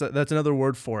 and that's another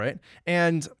word for it.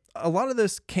 And a lot of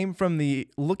this came from the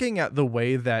looking at the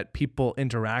way that people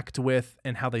interact with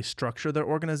and how they structure their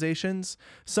organizations.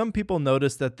 Some people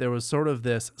noticed that there was sort of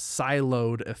this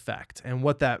siloed effect. And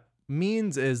what that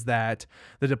means is that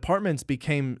the departments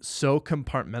became so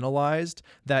compartmentalized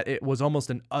that it was almost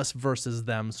an us versus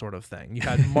them sort of thing. You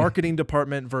had marketing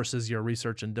department versus your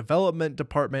research and development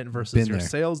department versus your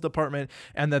sales department,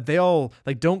 and that they all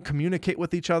like don't communicate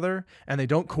with each other and they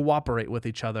don't cooperate with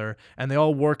each other, and they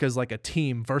all work as like a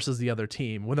team versus the other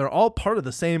team when they're all part of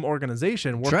the same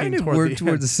organization working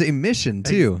toward the same mission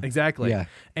too. Exactly. Yeah.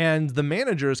 And the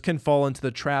managers can fall into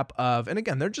the trap of, and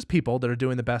again, they're just people that are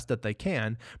doing the best that they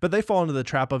can, but they fall into the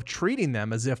trap of treating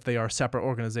them as if they are separate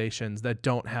organizations that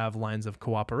don't have lines of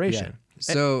cooperation. Yeah.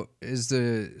 So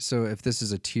if this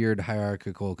is a tiered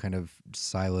hierarchical kind of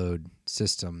siloed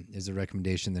system, is the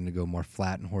recommendation then to go more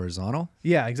flat and horizontal?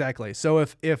 Yeah, exactly. So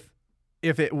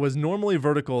if it was normally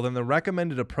vertical, then the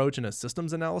recommended approach in a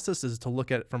systems analysis is to look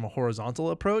at it from a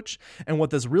horizontal approach. And what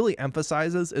this really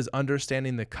emphasizes is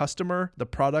understanding the customer, the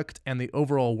product, and the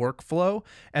overall workflow.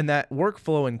 And that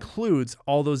workflow includes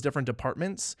all those different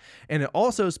departments. And it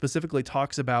also specifically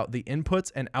talks about the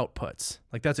inputs and outputs.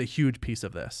 Like that's a huge piece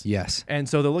of this. Yes. And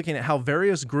so they're looking at how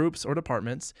various groups or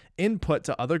departments input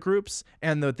to other groups,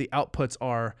 and that the outputs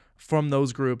are from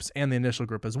those groups and the initial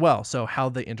group as well. So how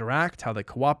they interact, how they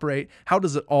cooperate, how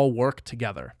does it all work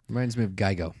together? Reminds me of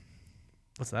GIGO.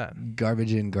 What's that?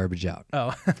 Garbage in, garbage out.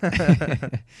 Oh.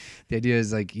 The idea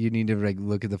is like you need to like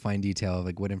look at the fine detail of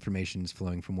like what information is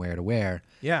flowing from where to where.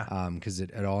 Yeah. Because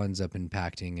it all ends up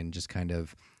impacting and just kind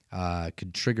of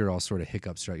could trigger all sort of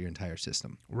hiccups throughout your entire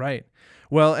system. Right.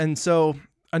 Well, and so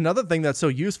another thing that's so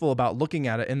useful about looking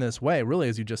at it in this way, really,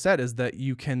 as you just said, is that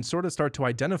you can sort of start to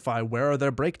identify where are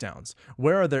their breakdowns,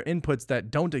 where are there inputs that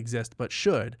don't exist but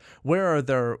should, where are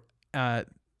there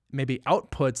maybe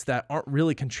outputs that aren't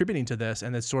really contributing to this,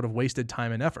 and it's sort of wasted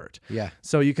time and effort. Yeah.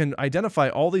 So you can identify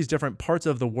all these different parts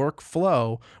of the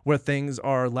workflow where things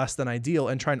are less than ideal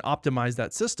and try and optimize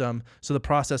that system so the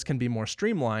process can be more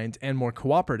streamlined and more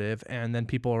cooperative, and then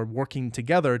people are working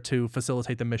together to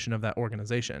facilitate the mission of that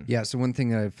organization. Yeah. So one thing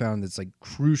that I've found that's like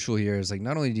crucial here is like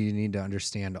not only do you need to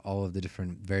understand all of the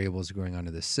different variables going on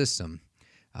in this system,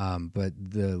 but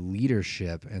the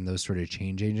leadership and those sort of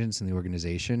change agents in the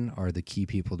organization are the key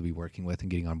people to be working with and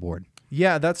getting on board.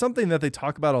 Yeah, that's something that they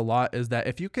talk about a lot, is that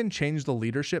if you can change the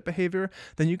leadership behavior,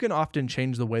 then you can often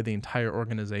change the way the entire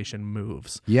organization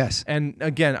moves. Yes. And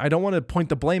again, I don't want to point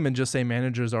the blame and just say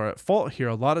managers are at fault here.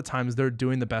 A lot of times they're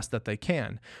doing the best that they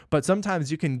can. But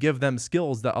sometimes you can give them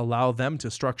skills that allow them to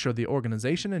structure the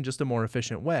organization in just a more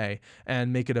efficient way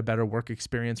and make it a better work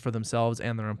experience for themselves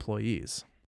and their employees.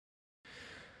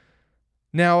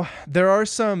 Now, there are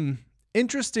some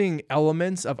interesting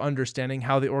elements of understanding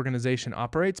how the organization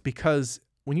operates, because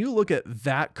when you look at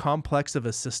that complex of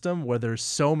a system where there's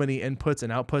so many inputs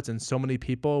and outputs and so many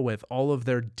people with all of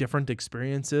their different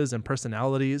experiences and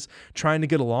personalities trying to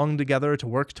get along together to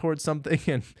work towards something,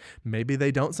 and maybe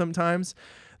they don't sometimes,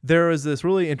 there is this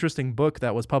really interesting book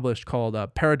that was published called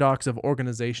Paradox of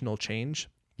Organizational Change.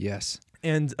 Yes.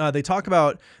 And they talk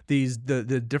about the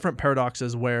different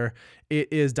paradoxes where it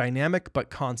is dynamic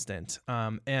but constant.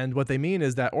 And what they mean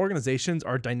is that organizations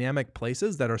are dynamic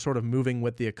places that are sort of moving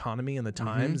with the economy and the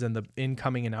times and the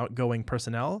incoming and outgoing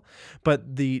personnel.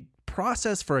 But the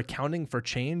process for accounting for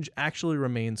change actually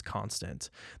remains constant.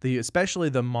 Especially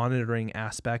the monitoring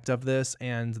aspect of this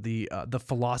and the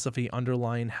philosophy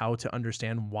underlying how to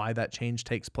understand why that change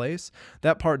takes place,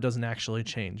 that part doesn't actually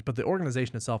change, but the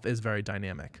organization itself is very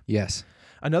dynamic. Yes.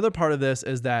 Another part of this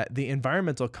is that the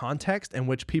environmental context in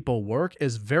which people work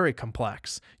is very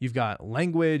complex. You've got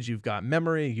language, you've got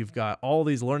memory, you've got all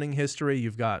these learning history,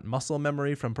 you've got muscle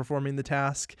memory from performing the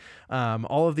task,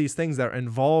 all of these things that are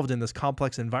involved in this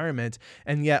complex environment.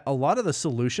 And yet a lot of the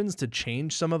solutions to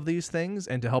change some of these things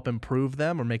and to help improve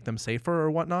them or make them safer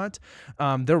or whatnot,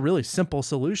 they're really simple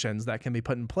solutions that can be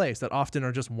put in place that often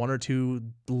are just one or two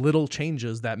little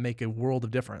changes that make a world of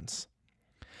difference.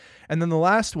 And then the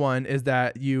last one is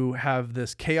that you have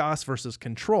this chaos versus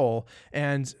control.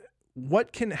 And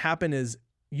what can happen is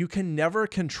you can never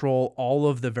control all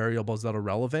of the variables that are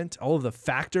relevant, all of the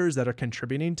factors that are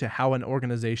contributing to how an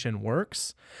organization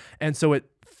works. And so it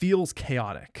feels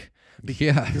chaotic.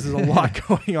 Because there's a lot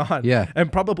going on. Yeah.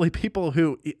 And probably people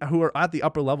who are at the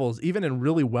upper levels, even in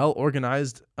really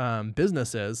well-organized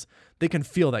businesses, they can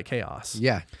feel that chaos.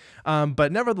 Yeah.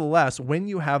 But nevertheless, when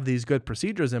you have these good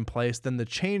procedures in place, then the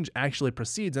change actually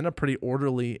proceeds in a pretty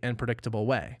orderly and predictable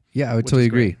way. Yeah, I would totally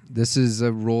agree. This is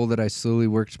a role that I slowly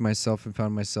worked myself and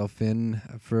found myself in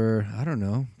for, I don't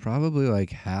know, probably like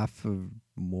half of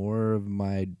more of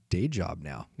my day job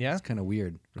now. Yeah. It's kind of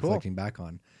weird reflecting back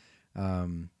on.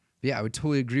 Yeah, I would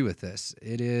totally agree with this.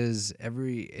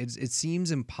 It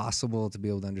seems impossible to be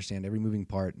able to understand every moving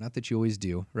part. Not that you always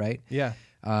do, right? Yeah.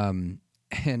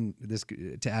 And this,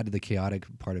 to add to the chaotic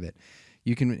part of it,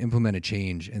 you can implement a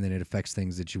change and then it affects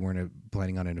things that you weren't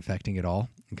planning on it affecting at all,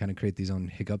 and kind of create these own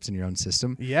hiccups in your own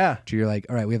system. Yeah. So you're like,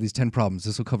 all right, we have these 10 problems.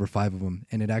 This will cover 5 of them.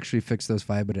 And it actually fixed those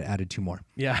 5, but it added 2 more.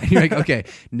 Yeah. And you're like, okay,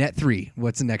 net 3.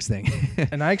 What's the next thing?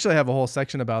 And I actually have a whole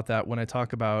section about that when I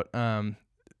talk about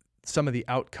some of the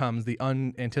outcomes, the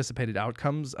unanticipated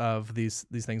outcomes of these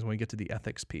things when we get to the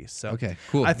ethics piece. So okay,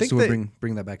 cool. I think so we'll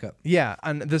bring that back up. Yeah,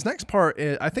 and this next part,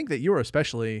 I think that you are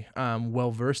especially well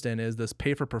versed in, is this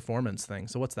pay for performance thing.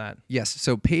 So what's that? Yes,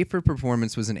 so pay for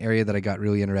performance was an area that I got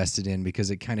really interested in because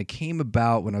it kind of came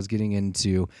about when I was getting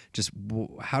into just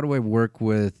how do I work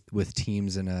with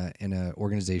teams in a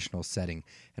organizational setting,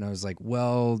 and I was like,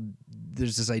 well,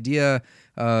 there's this idea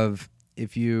of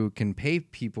if you can pay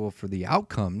people for the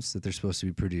outcomes that they're supposed to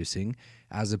be producing,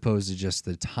 as opposed to just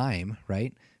the time,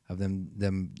 right, of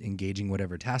them engaging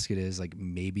whatever task it is, like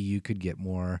maybe you could get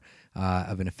more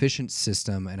of an efficient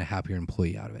system and a happier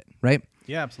employee out of it, right?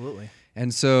 Yeah, absolutely.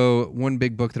 And so one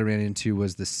big book that I ran into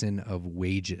was The Sin of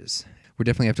Wages. We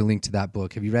definitely have to link to that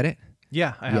book. Have you read it?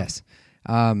 Yeah, I have. Yes.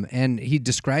 And he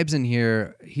describes in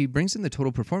here, he brings in the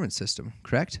total performance system,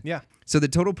 correct? Yeah. So the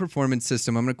total performance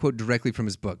system, I'm going to quote directly from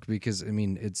his book because, I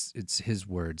mean, it's his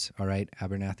words, all right,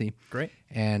 Abernathy? Great.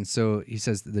 And so he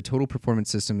says the total performance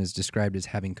system is described as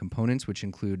having components which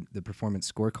include the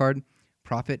performance scorecard,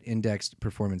 profit indexed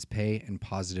performance pay, and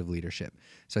positive leadership.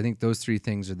 So I think those 3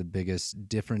 things are the biggest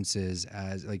differences,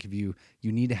 as like if you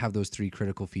need to have those 3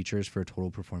 critical features for a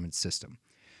total performance system.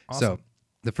 Awesome. So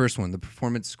the first one, the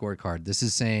performance scorecard. This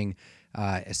is saying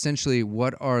essentially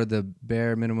what are the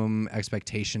bare minimum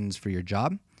expectations for your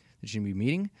job that you should be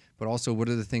meeting, but also what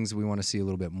are the things that we want to see a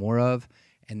little bit more of.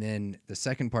 And then the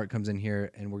second part comes in here,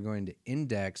 and we're going to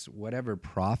index whatever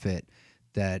profit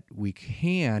that we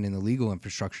can in the legal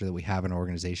infrastructure that we have in our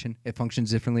organization. It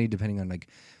functions differently depending on like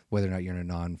whether or not you're in a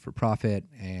non-for-profit,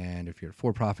 and if you're a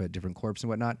for-profit, different corps and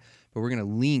whatnot. But we're going to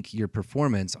link your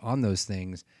performance on those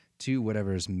things to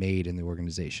whatever is made in the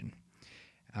organization.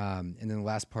 And then the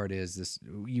last part is this,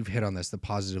 you've hit on this, the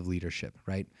positive leadership,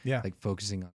 right? Yeah. Like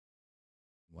focusing on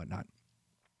whatnot.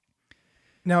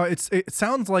 Now, it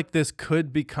sounds like this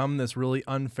could become this really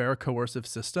unfair coercive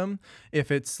system if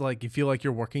it's like you feel like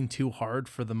you're working too hard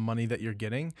for the money that you're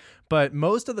getting. But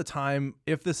most of the time,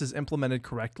 if this is implemented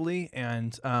correctly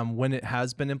and when it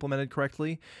has been implemented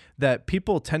correctly, that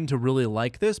people tend to really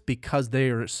like this because they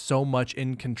are so much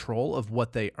in control of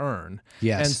what they earn.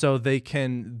 Yes. And so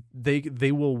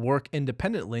they will work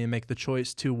independently and make the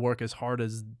choice to work as hard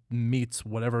as meets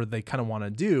whatever they kind of want to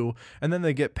do. And then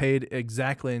they get paid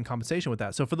exactly in compensation with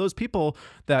that. So for those people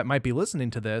that might be listening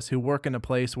to this who work in a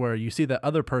place where you see that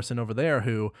other person over there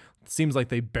who seems like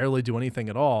they barely do anything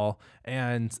at all,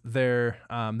 and they're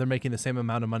making the same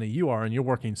amount of money you are, and you're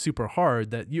working super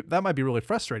hard, that might be really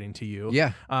frustrating to you.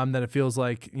 Yeah. That it feels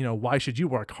like, why should you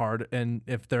work hard and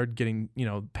if they're getting,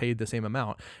 paid the same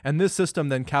amount? And this system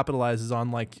then capitalizes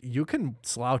on like you can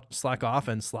slack off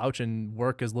and slouch and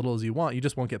work as little as you want. You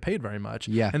just won't get paid very much.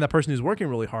 Yeah. And that person who's working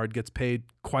really hard gets paid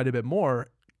quite a bit more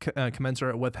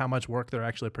commensurate with how much work they're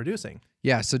actually producing.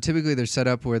 Yeah, so typically they're set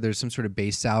up where there's some sort of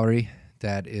base salary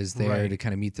that is there to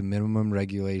kind of meet the minimum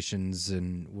regulations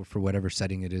and for whatever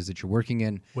setting it is that you're working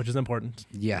in. Which is important.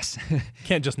 Yes.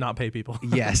 Can't just not pay people.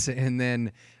 Yes, and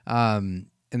then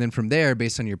from there,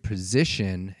 based on your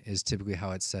position is typically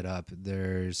how it's set up.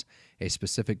 There's a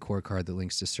specific core card that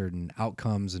links to certain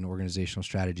outcomes and organizational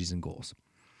strategies and goals.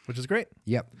 Which is great.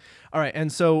 Yep. All right.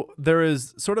 And so there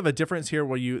is sort of a difference here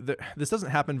where this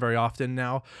doesn't happen very often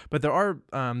now, but there are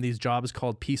these jobs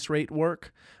called piece rate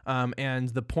work. And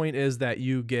the point is that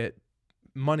you get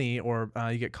money or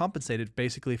you get compensated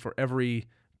basically for every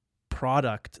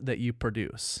product that you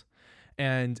produce.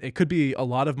 And it could be a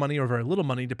lot of money or very little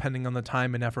money, depending on the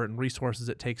time and effort and resources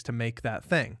it takes to make that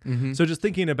thing. Mm-hmm. So just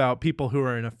thinking about people who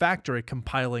are in a factory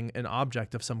compiling an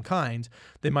object of some kind,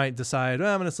 they might decide,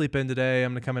 I'm going to sleep in today.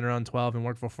 I'm going to come in around 12 and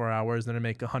work for 4 hours. Then I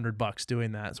make $100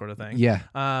 doing that sort of thing. Yeah.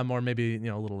 Or maybe,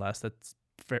 a little less. That's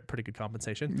pretty good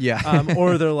compensation. Yeah.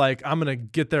 Or they're like, I'm going to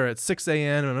get there at 6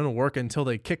 a.m. and I'm going to work until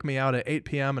they kick me out at 8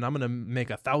 p.m. and I'm going to make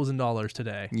 $1,000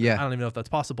 today. Yeah. I don't even know if that's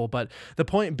possible, but the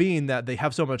point being that they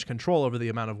have so much control over the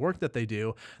amount of work that they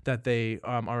do that they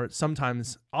are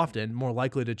often more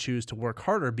likely to choose to work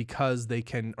harder because they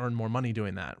can earn more money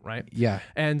doing that. Right. Yeah.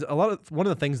 And one of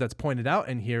the things that's pointed out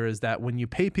in here is that when you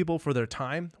pay people for their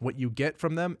time, what you get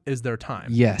from them is their time.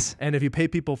 Yes. And if you pay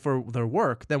people for their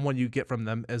work, then what you get from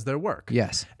them is their work.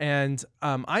 Yes. And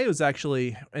I was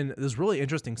actually in this really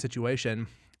interesting situation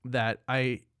that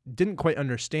I didn't quite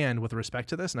understand with respect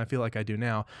to this, and I feel like I do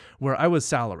now, where I was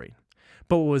salaried.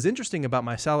 But what was interesting about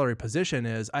my salary position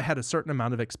is I had a certain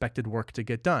amount of expected work to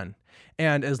get done.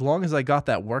 And as long as I got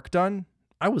that work done,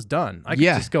 I was done. I could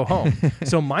just go home.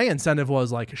 So my incentive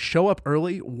was like show up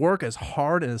early, work as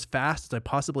hard and as fast as I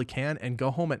possibly can, and go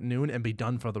home at noon and be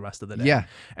done for the rest of the day. Yeah.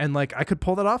 And like I could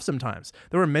pull that off sometimes.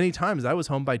 There were many times I was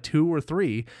home by 2 or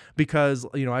 3 because,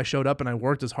 I showed up and I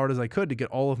worked as hard as I could to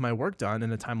get all of my work done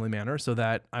in a timely manner so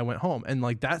that I went home. And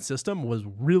like that system was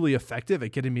really effective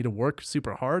at getting me to work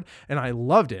super hard. And I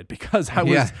loved it because I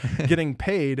was getting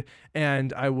paid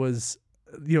and I was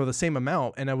the same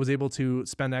amount, and I was able to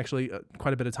spend actually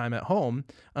quite a bit of time at home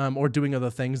or doing other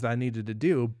things that I needed to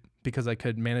do because I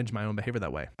could manage my own behavior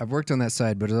that way. I've worked on that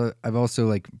side, but I've also,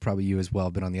 like probably you as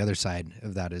well, been on the other side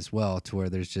of that as well, to where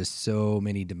there's just so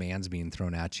many demands being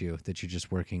thrown at you that you're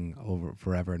just working over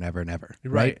forever and ever and ever.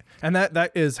 Right. And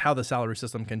that is how the salary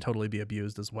system can totally be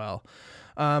abused as well.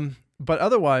 But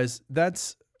otherwise,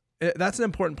 that's an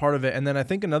important part of it. And then I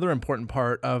think another important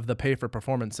part of the pay for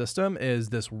performance system is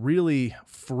this really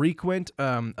frequent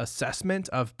assessment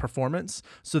of performance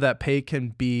so that pay can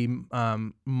be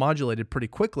modulated pretty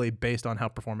quickly based on how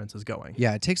performance is going.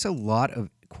 Yeah, it takes a lot of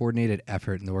coordinated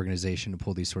effort in the organization to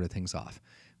pull these sort of things off.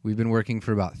 We've been working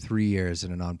for about 3 years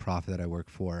in a nonprofit that I work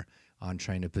for on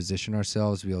trying to position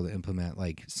ourselves to be able to implement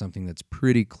like something that's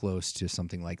pretty close to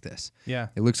something like this. Yeah.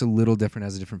 It looks a little different,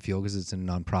 has a different feel because it's in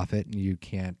a nonprofit and you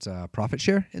can't profit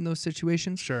share in those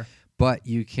situations. Sure. But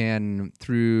you can,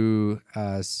 through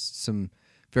some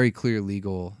very clear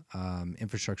legal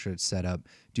infrastructure that's set up,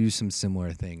 do some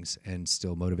similar things and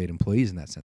still motivate employees in that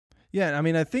sense. Yeah. I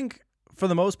mean, I think for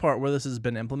the most part, where this has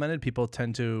been implemented, people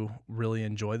tend to really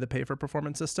enjoy the pay for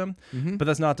performance system. Mm-hmm. But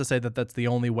that's not to say that that's the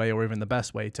only way or even the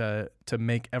best way to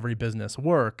make every business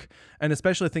work. And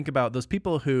especially think about those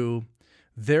people who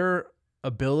their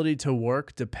ability to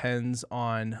work depends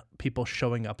on people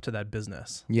showing up to that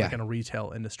business, like in a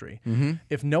retail industry. Mm-hmm.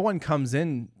 If no one comes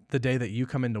in the day that you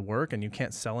come into work and you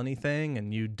can't sell anything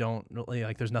and you don't really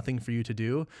there's nothing for you to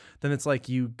do, then it's like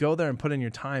you go there and put in your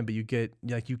time, but you get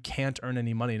you can't earn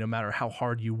any money no matter how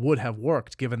hard you would have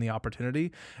worked given the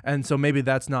opportunity. And so maybe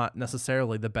that's not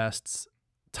necessarily the best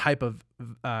type of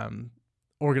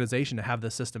organization to have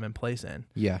this system in place in.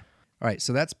 Yeah. All right.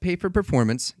 So that's pay for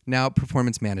performance. Now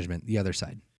performance management, the other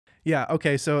side. Yeah.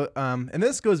 Okay. So, and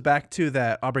this goes back to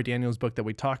that Aubrey Daniels book that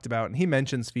we talked about, and he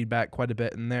mentions feedback quite a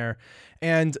bit in there.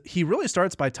 And he really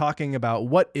starts by talking about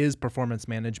what is performance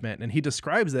management. And he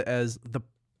describes it as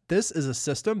this is a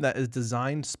system that is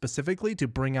designed specifically to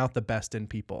bring out the best in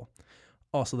people.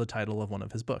 Also the title of one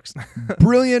of his books.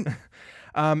 Brilliant.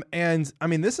 And I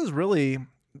mean, this is really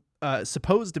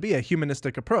supposed to be a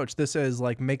humanistic approach. This is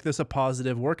like, make this a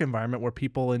positive work environment where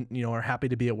people, are happy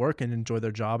to be at work and enjoy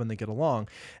their job and they get along.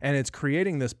 And it's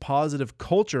creating this positive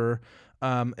culture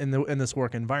in this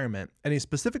work environment. And he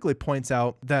specifically points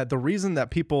out that the reason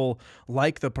that people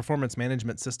like the performance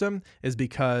management system is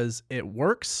because it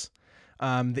works.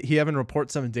 He even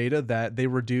reports some data that they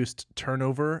reduced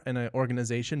turnover in an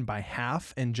organization by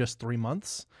half in just 3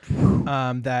 months,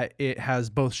 that it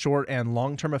has both short and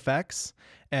long-term effects,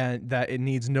 and that it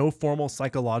needs no formal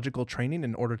psychological training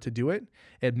in order to do it.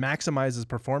 It maximizes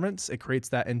performance. It creates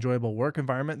that enjoyable work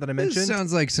environment that I mentioned. This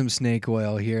sounds like some snake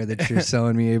oil here that you're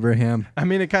selling me, Abraham. I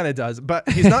mean, it kind of does, but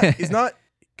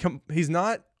he's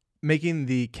not making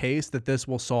the case that this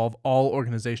will solve all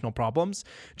organizational problems,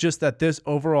 just that this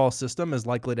overall system is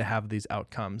likely to have these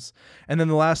outcomes. And then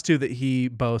the last two that he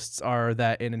boasts are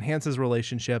that it enhances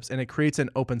relationships and it creates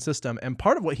an open system. And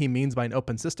part of what he means by an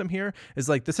open system here is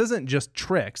like, this isn't just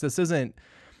tricks. This isn't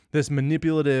this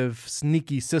manipulative,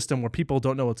 sneaky system where people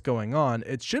don't know what's going on.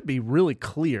 It should be really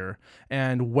clear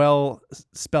and well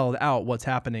spelled out what's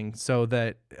happening so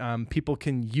that people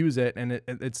can use it. And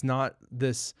it's not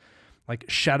this like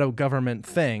shadow government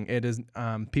thing. It is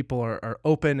people are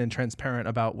open and transparent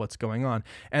about what's going on.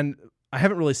 And I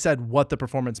haven't really said what the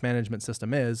performance management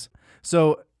system is.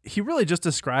 So he really just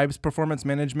describes performance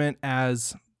management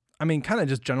as, kind of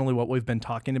just generally what we've been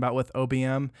talking about with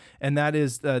OBM. And that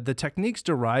is the techniques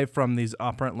derived from these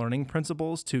operant learning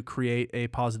principles to create a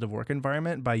positive work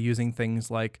environment by using things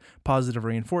like positive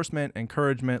reinforcement,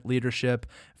 encouragement, leadership,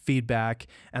 feedback,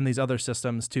 and these other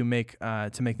systems to make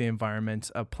the environment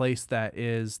a place that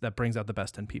brings out the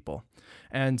best in people.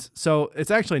 And so it's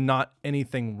actually not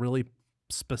anything really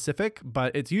specific,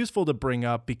 but it's useful to bring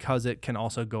up because it can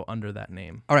also go under that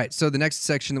name. All right. So the next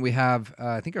section that we have,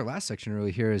 I think our last section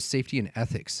really here is safety and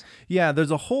ethics. Yeah,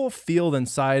 there's a whole field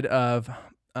inside of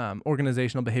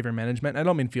organizational behavior management. I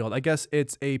don't mean field. I guess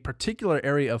it's a particular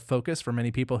area of focus for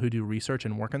many people who do research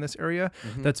and work in this area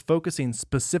that's focusing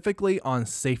specifically on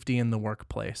safety in the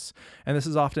workplace. And this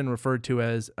is often referred to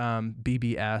as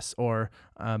BBS or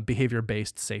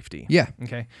behavior-based safety. Yeah.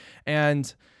 Okay.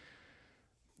 And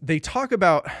they talk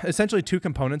about essentially two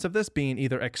components of this being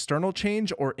either external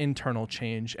change or internal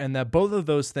change, and that both of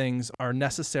those things are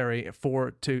necessary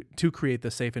to create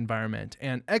the safe environment.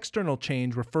 And external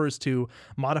change refers to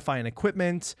modifying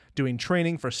equipment, doing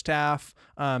training for staff,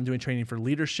 doing training for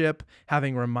leadership,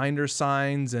 having reminder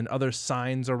signs and other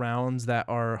signs around that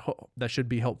should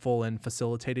be helpful in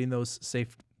facilitating those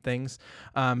safe things,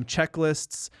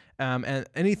 checklists, and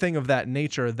anything of that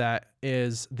nature that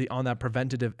is on that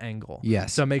preventative angle.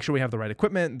 Yes. So make sure we have the right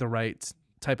equipment, the right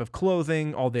type of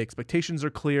clothing, all the expectations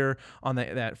are clear on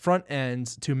that front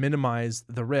end to minimize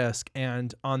the risk.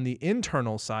 And on the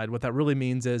internal side, what that really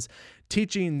means is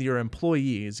teaching your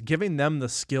employees, giving them the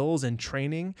skills and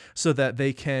training so that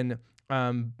they can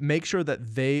make sure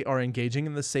that they are engaging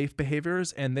in the safe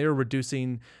behaviors and they're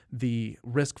reducing the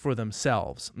risk for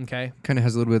themselves. Okay. Kind of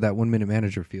has a little bit of that 1 minute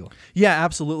manager feel. Yeah,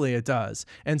 absolutely. It does.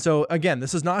 And so again,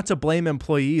 this is not to blame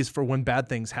employees for when bad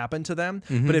things happen to them,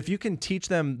 but if you can teach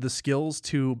them the skills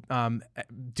to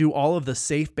do all of the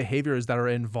safe behaviors that are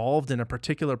involved in a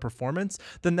particular performance,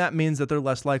 then that means that they're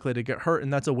less likely to get hurt.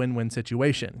 And that's a win-win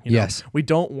situation. You know? Yes. We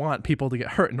don't want people to get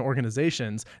hurt in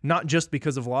organizations, not just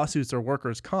because of lawsuits or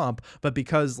workers' comp, but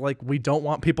because we don't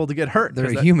want people to get hurt.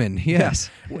 They're human. Yes.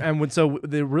 Yeah. And so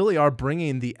they really are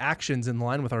bringing the actions in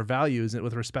line with our values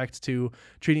with respect to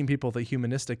treating people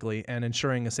humanistically and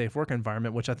ensuring a safe work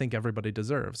environment, which I think everybody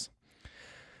deserves.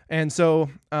 And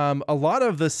so a lot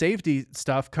of the safety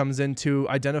stuff comes into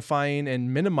identifying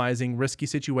and minimizing risky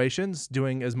situations,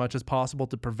 doing as much as possible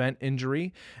to prevent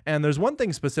injury. And there's one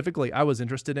thing specifically I was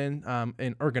interested in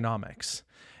ergonomics.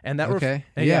 And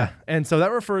that and so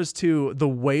that refers to the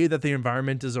way that the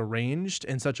environment is arranged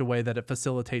in such a way that it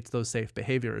facilitates those safe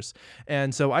behaviors.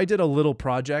 And so I did a little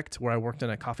project where I worked in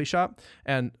a coffee shop,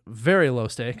 and very low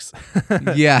stakes.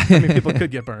 Yeah. I mean, people could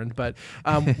get burned, but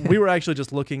we were actually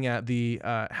just looking at the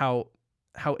how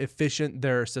efficient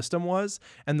their system was.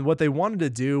 And what they wanted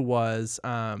to do was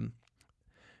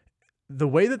the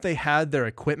way that they had their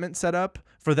equipment set up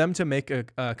for them to make a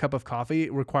cup of coffee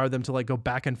required them to like go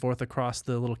back and forth across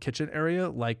the little kitchen area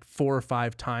like 4 or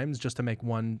 5 times just to make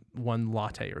one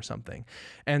latte or something.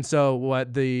 And so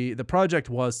what the project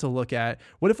was to look at,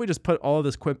 what if we just put all of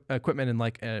this equipment in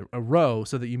like a row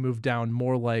so that you move down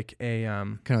more like a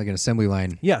kind of like an assembly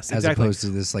line. Yes, as exactly. opposed to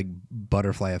this like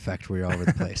butterfly effect where you're all over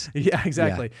the place. Yeah,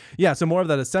 exactly. Yeah, so more of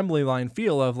that assembly line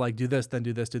feel of like do this, then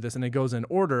do this, do this, and it goes in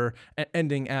order,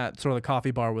 ending at sort of the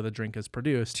coffee bar where the drink is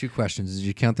produced. 2 questions. Did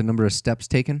you count the number of steps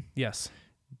taken? Yes.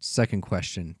 Second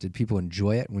question, did people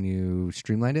enjoy it when you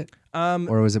streamlined it?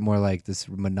 Or was it more like this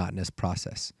monotonous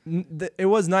process? It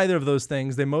was neither of those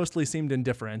things. They mostly seemed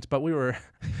indifferent, but we were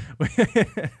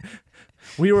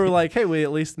we were like, hey, we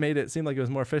at least made it seem like it was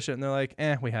more efficient. And they're like,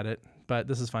 we had it, but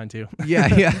this is fine too. Yeah.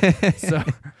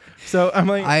 So I'm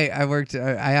like, I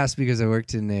asked because I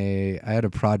had a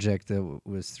project that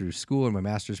was through school in my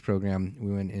master's program.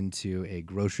 We went into a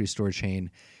grocery store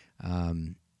chain,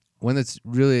 one that's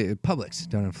really Publix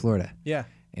down in Florida. Yeah.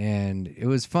 And it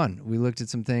was fun. We looked at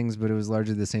some things, but it was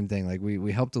largely the same thing. Like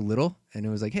we helped a little, and it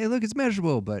was like, hey, look, it's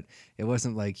measurable. But it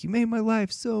wasn't like, you made my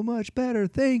life so much better.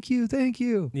 Thank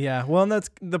you. Yeah. Well, and that's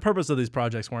the purpose of these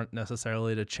projects weren't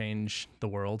necessarily to change the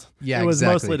world. Yeah, it was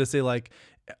exactly. mostly to say like,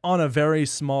 on a very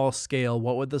small scale,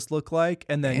 what would this look like?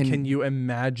 And then can you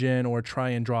imagine or try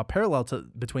and draw a parallel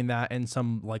between that and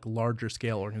some like larger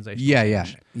scale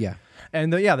organization? Yeah.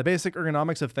 And the basic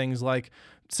ergonomics of things like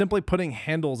simply putting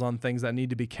handles on things that need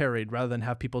to be carried rather than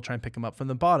have people try and pick them up from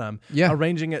the bottom. Yeah.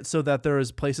 Arranging it so that there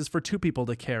is places for 2 people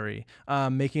to carry.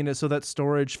 Making it so that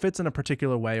storage fits in a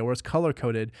particular way or is color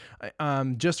coded.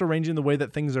 Just arranging the way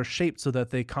that things are shaped so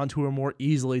that they contour more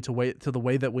easily to the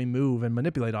way that we move and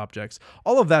manipulate objects.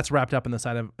 All of that's wrapped up in this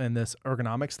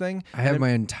ergonomics thing. I have my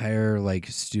entire like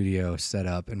studio set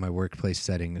up in my workplace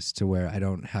settings to where I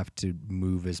don't have to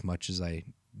move as much as I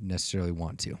necessarily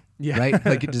want to. Yeah. Right?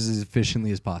 Like just as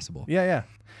efficiently as possible. Yeah.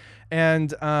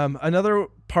 And another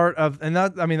part of, and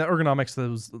that, I mean, the ergonomics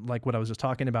was like what I was just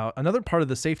talking about. Another part of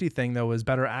the safety thing, though, is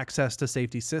better access to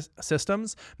safety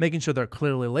systems, making sure they're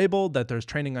clearly labeled, that there's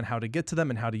training on how to get to them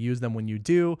and how to use them when you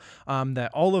do,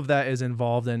 that all of that is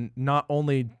involved in not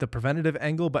only the preventative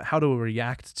angle, but how to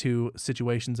react to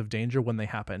situations of danger when they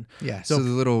happen. Yeah. So the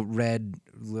little red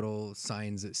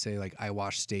signs that say like eye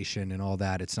wash station and all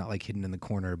that, it's not like hidden in the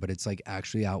corner, but it's like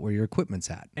actually out where your equipment's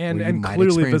at. And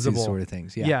clearly visible. Sort of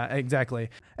things. Yeah, exactly.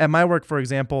 At my work, for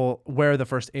example, where the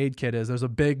first aid kit is, there's a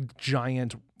big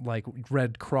giant like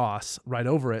red cross right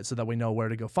over it so that we know where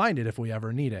to go find it if we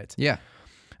ever need it. Yeah.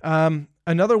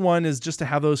 Another one is just to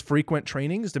have those frequent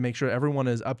trainings to make sure everyone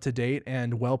is up to date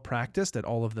and well practiced at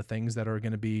all of the things that are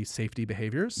going to be safety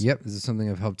behaviors. Yep. This is something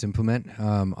I've helped implement.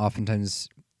 Oftentimes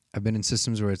I've been in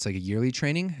systems where it's like a yearly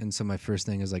training. And so my first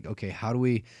thing is like, okay, how do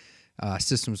we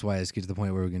systems-wise get to the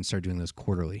point where we can start doing those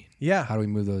quarterly? Yeah. How do we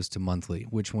move those to monthly?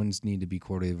 Which ones need to be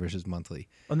quarterly versus monthly?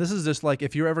 And this is just like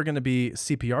if you're ever going to be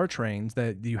CPR trained,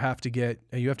 that you have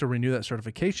to renew that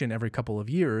certification every couple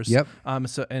of years. Yep.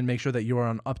 And make sure that you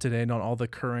are up to date on all the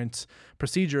current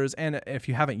procedures. And if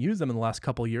you haven't used them in the last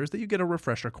couple of years, that you get a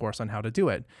refresher course on how to do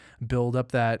it. Build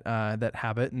up that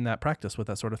habit and that practice with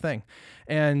that sort of thing.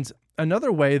 And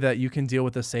another way that you can deal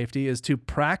with the safety is to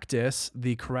practice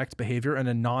the correct behavior in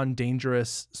a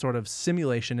non-dangerous sort of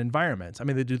simulation environment. I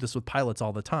mean, they do this with pilots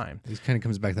all the time. This kind of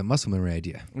comes back to that muscle memory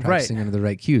idea. Practicing under the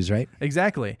right cues, right?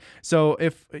 Exactly. So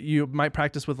if you might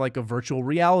practice with like a virtual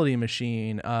reality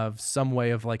machine of some way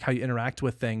of like how you interact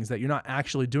with things, that you're not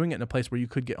actually doing it in a place where you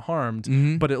could get harmed,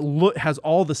 but it has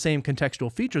all the same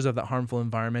contextual features of that harmful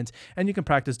environment, and you can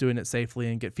practice doing it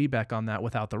safely and get feedback on that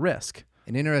without the risk.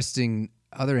 An interesting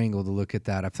other angle to look at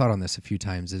that, I've thought on this a few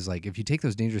times, is like if you take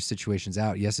those dangerous situations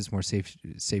out, yes, it's more safe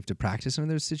to practice in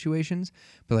those situations,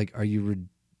 but like, are you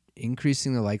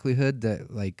increasing the likelihood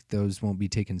that like those won't be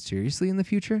taken seriously in the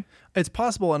future? It's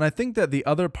possible. And I think that the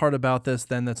other part about this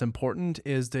then that's important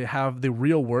is to have the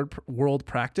real world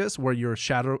practice where you're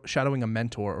shadowing a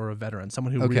mentor or a veteran,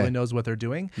 someone who really knows what they're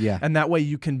doing. Yeah. And that way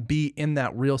you can be in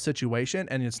that real situation.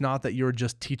 And it's not that you're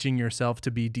just teaching yourself to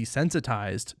be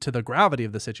desensitized to the gravity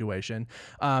of the situation.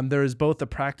 There is both the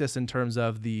practice in terms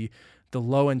of the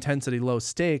low intensity, low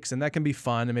stakes, and that can be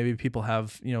fun. And maybe people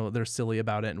have, they're silly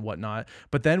about it and whatnot.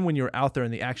 But then when you're out there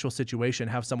in the actual situation,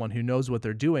 have someone who knows what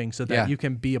they're doing so that you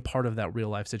can be a part of that real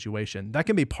life situation. That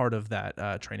can be part of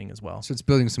that training as well. So it's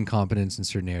building some competence in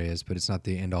certain areas, but it's not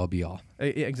the end all be all.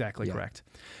 Exactly. Correct.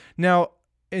 Now,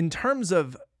 in terms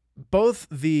of both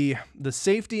the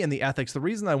safety and the ethics, the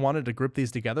reason I wanted to group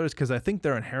these together is because I think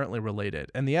they're inherently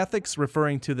related. And the ethics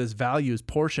referring to this values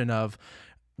portion of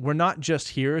we're not just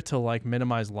here to like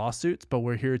minimize lawsuits, but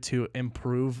we're here to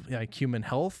improve like human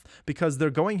health, because they're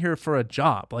going here for a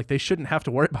job. Like they shouldn't have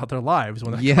to worry about their lives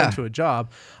when they're going to a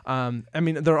job. I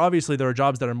mean, there are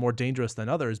jobs that are more dangerous than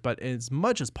others, but as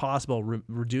much as possible,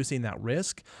 reducing that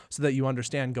risk so that you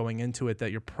understand going into it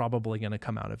that you're probably going to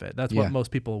come out of it. That's what most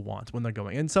people want when they're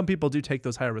going. And some people do take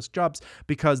those higher risk jobs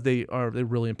because they're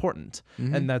really important,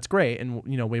 and that's great. And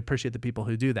we appreciate the people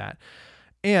who do that.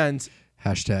 And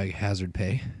 #hazard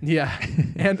pay. Yeah.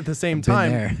 And at the same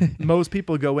time, most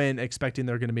people go in expecting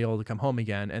they're going to be able to come home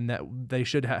again, and that they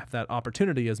should have that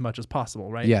opportunity as much as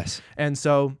possible, right? Yes. And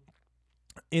so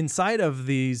inside of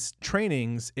these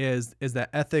trainings is that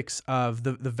ethics of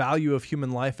the value of human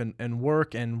life and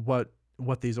work, and what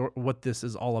this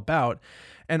is all about.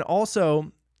 And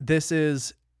also there's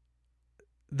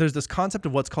this concept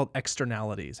of what's called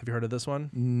externalities. Have you heard of this one?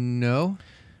 No.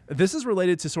 This is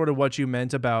related to sort of what you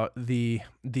meant about the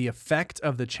effect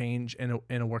of the change in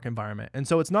a work environment. And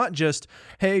so it's not just,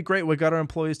 hey, great, we got our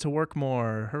employees to work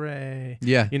more, hooray.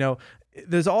 Yeah.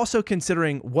 There's also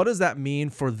considering, what does that mean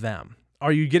for them?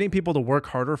 Are you getting people to work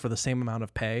harder for the same amount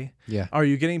of pay? Yeah. Are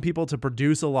you getting people to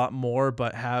produce a lot more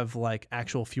but have like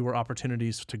actual fewer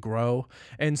opportunities to grow?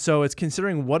 And so it's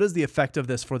considering, what is the effect of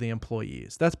this for the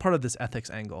employees? That's part of this ethics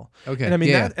angle. Okay. And I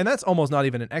mean, that's almost not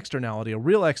even an externality. A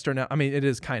real I mean, it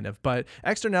is kind of, but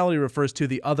externality refers to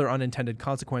the other unintended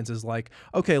consequences. Like,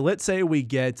 okay, let's say we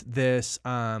get this,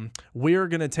 we're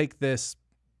going to take this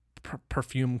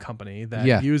perfume company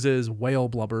that uses whale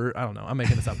blubber. I don't know, I'm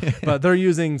making this up, but they're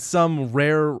using some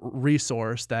rare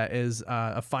resource that is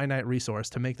a finite resource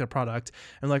to make their product.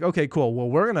 And like, okay, cool. Well,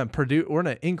 we're going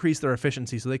to increase their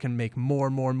efficiency so they can make more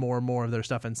of their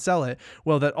stuff and sell it.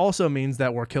 Well, that also means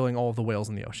that we're killing all of the whales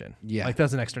in the ocean. Yeah. Like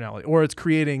that's an externality. Or it's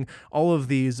creating all of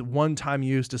these one-time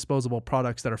use disposable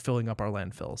products that are filling up our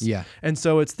landfills. Yeah. And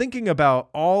so it's thinking about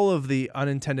all of the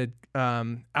unintended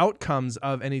outcomes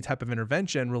of any type of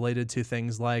intervention related to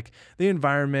things like the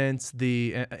environment,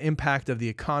 the impact of the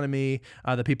economy,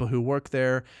 the people who work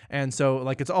there. And so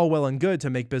like, it's all well and good to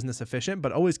make business efficient,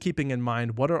 but always keeping in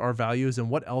mind, what are our values and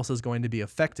what else is going to be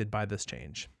affected by this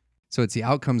change? So it's the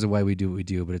outcomes of why we do what we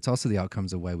do, but it's also the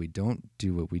outcomes of why we don't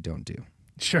do what we don't do.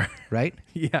 Sure. Right?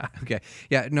 Yeah. Okay.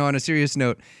 Yeah. No, on a serious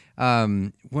note,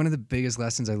 one of the biggest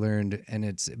lessons I learned, and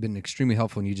it's been extremely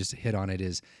helpful, and you just hit on it,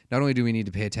 is not only do we need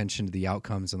to pay attention to the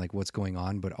outcomes and like what's going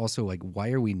on, but also like,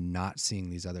 why are we not seeing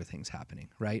these other things happening?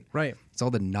 Right. Right. It's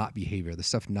all the not behavior, the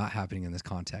stuff not happening in this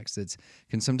context. It's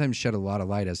can sometimes shed a lot of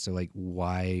light as to like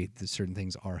why certain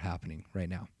things are happening right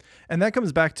now. And that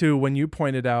comes back to when you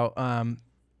pointed out,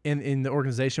 in the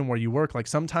organization where you work, like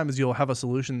sometimes you'll have a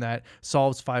solution that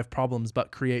solves 5 problems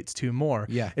but creates 2 more.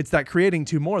 Yeah. It's that creating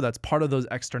 2 more that's part of those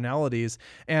externalities.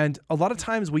 And a lot of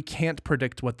times we can't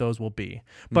predict what those will be.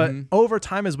 But over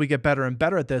time, as we get better and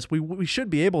better at this, we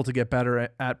should be able to get better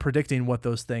at predicting what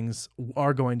those things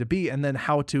are going to be, and then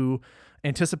how to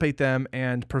anticipate them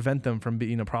and prevent them from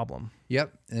being a problem.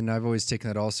 Yep. And I've always taken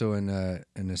that also in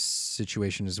a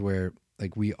situations where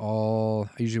like I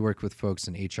usually work with folks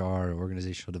in HR or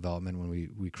organizational development when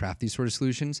we craft these sort of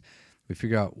solutions. We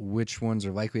figure out which ones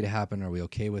are likely to happen. Are we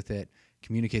okay with it?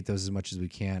 Communicate those as much as we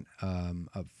can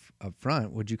up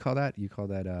front. What'd you call that? You call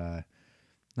that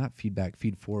not feedback,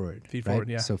 feed forward. Feed right? forward,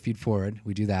 yeah. So feed forward,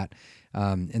 we do that.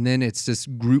 And then it's this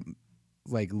group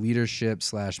like leadership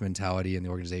 / mentality in the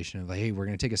organization of like, hey, we're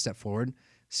going to take a step forward,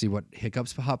 see what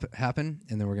hiccups happen,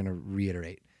 and then we're going to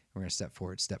reiterate. We're going to step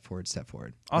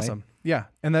forward. Awesome. Right? Yeah.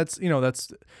 And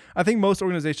I think most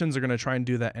organizations are going to try and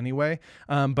do that anyway.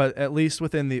 But at least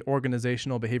within the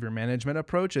organizational behavior management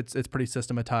approach, it's pretty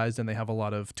systematized, and they have a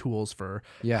lot of tools for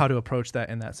how to approach that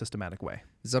in that systematic way.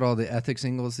 Is that all the ethics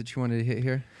angles that you wanted to hit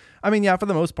here? I mean, yeah, for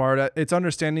the most part, it's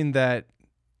understanding that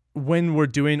when we're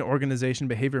doing organization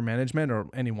behavior management, or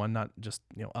anyone, not just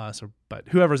us, but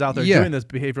whoever's out there doing this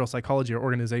behavioral psychology or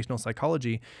organizational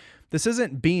psychology, this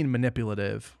isn't being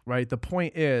manipulative, right? The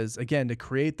point is, again, to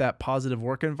create that positive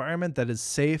work environment that is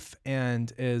safe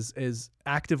and is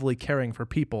actively caring for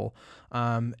people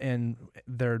and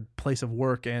their place of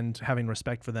work, and having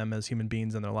respect for them as human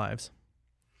beings in their lives.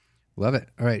 Love it.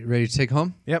 All right, ready to take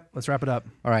home? Yep, let's wrap it up.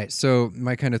 All right, so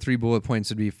my kind of 3 bullet points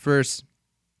would be, first,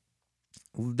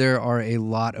 there are a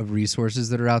lot of resources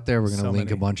that are out there. We're going to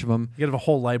link a bunch of them. You have a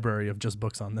whole library of just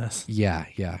books on this. Yeah.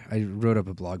 I wrote up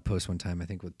a blog post one time, I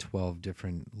think, with 12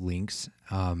 different links.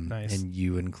 Nice. And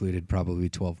you included probably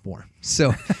 12 more.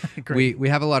 So we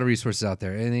have a lot of resources out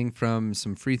there. Anything from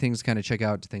some free things to kind of check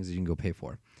out to things that you can go pay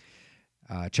for.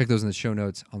 Check those in the show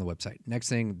notes on the website. Next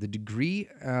thing, the degree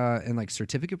and like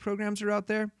certificate programs are out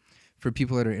there for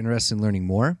people that are interested in learning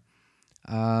more.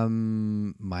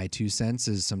 My 2 cents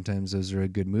is sometimes those are a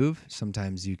good move.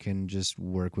 Sometimes you can just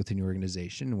work within your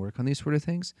organization and work on these sort of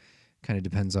things. Kind of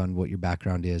depends on what your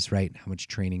background is, right? How much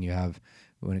training you have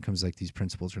when it comes to like these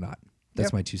principles or not.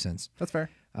 That's my 2 cents. That's fair.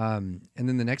 And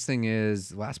then the next thing is,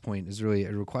 the last point is really,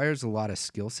 it requires a lot of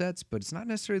skill sets, but it's not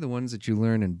necessarily the ones that you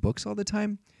learn in books all the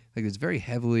time. Like it's very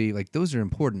heavily, like those are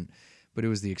important, but it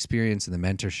was the experience and the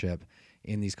mentorship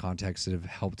in these contexts that have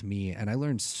helped me. And I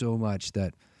learned so much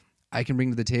that I can bring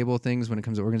to the table things when it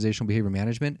comes to organizational behavior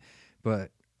management,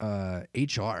 but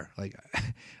HR, like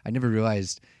I never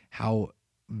realized how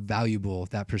valuable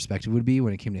that perspective would be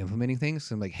when it came to implementing things.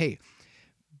 So I'm like, hey,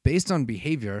 based on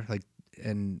behavior, like,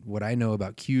 and what I know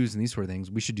about cues and these sort of things,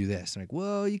 we should do this. I'm like,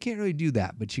 well, you can't really do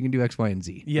that, but you can do X, Y, and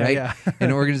Z. Yeah, right? yeah.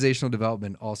 And organizational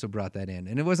development also brought that in.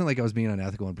 And it wasn't like I was being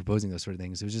unethical and proposing those sort of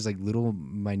things. It was just like little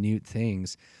minute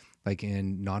things like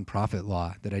in nonprofit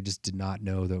law that I just did not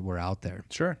know that were out there.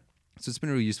 Sure. So it's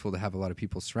been really useful to have a lot of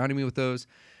people surrounding me with those.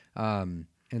 And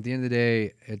at the end of the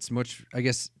day, it's much, I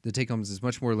guess the take home is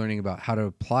much more learning about how to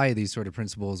apply these sort of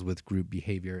principles with group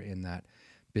behavior in that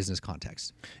business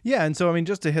context. Yeah. And so, I mean,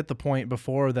 just to hit the point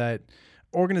before that,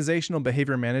 organizational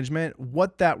behavior management,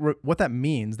 what that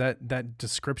means, that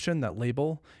description, that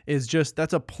label is just,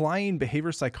 that's applying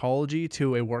behavior psychology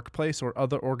to a workplace or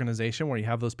other organization where you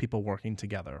have those people working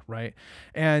together, right?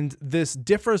 And this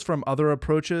differs from other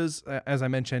approaches, as I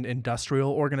mentioned,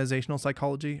 industrial organizational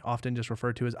psychology, often just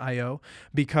referred to as IO,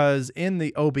 because in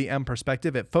the OBM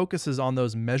perspective, it focuses on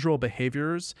those measurable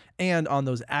behaviors and on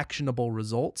those actionable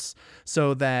results,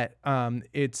 so that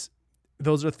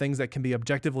those are things that can be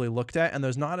objectively looked at, and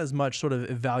there's not as much sort of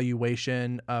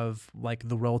evaluation of like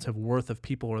the relative worth of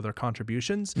people or their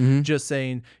contributions. Mm-hmm. Just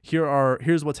saying,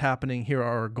 here's what's happening, here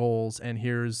are our goals, and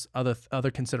here's other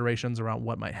considerations around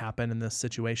what might happen in this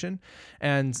situation.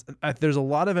 And there's a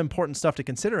lot of important stuff to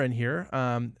consider in here.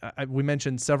 We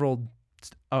mentioned several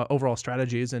overall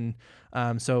strategies, and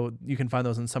so you can find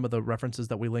those in some of the references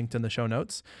that we linked in the show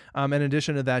notes. In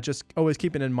addition to that, just always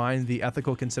keeping in mind the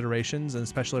ethical considerations, and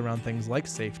especially around things like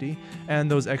safety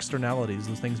and those externalities,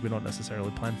 those things we don't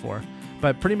necessarily plan for.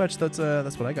 But pretty much that's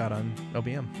what I got on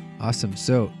OBM. Awesome.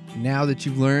 So now that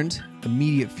you've learned,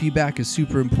 immediate feedback is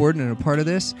super important and a part of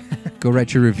this. Go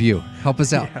write your review. Help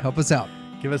us out. Yeah. Help us out.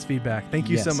 Give us feedback. Thank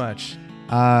you so much.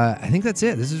 I think that's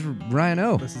it. This is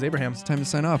RYANO. This is Abraham. It's time to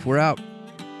sign off. We're out.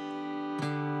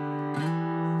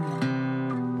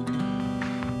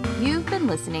 You've been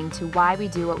listening to Why We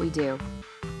Do What We Do.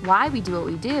 Why We Do What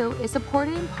We Do is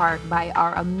supported in part by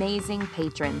our amazing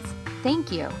patrons.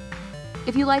 Thank you.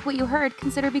 If you like what you heard,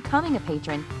 consider becoming a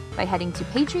patron by heading to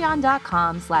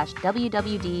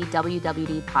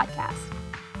patreon.com/WWDWWD podcast.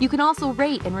 You can also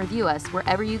rate and review us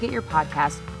wherever you get your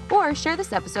podcasts, or share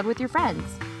this episode with your friends.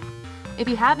 If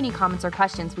you have any comments or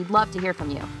questions, we'd love to hear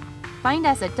from you. Find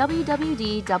us at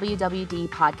WWDWWD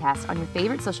podcast on your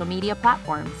favorite social media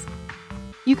platforms.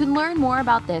 You can learn more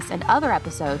about this and other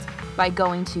episodes by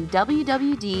going to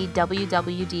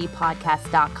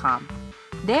www.wwdpodcast.com.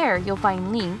 There, you'll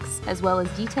find links as well as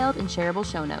detailed and shareable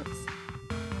show notes.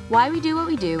 Why We Do What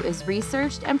We Do is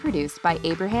researched and produced by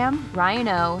Abraham,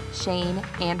 RYANO, Shane,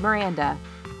 and Miranda.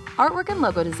 Artwork and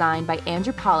logo design by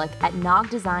Andrew Pollock at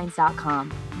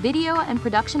nogdesigns.com. Video and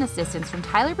production assistance from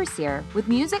Tyler Brasier, with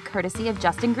music courtesy of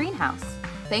Justin Greenhouse.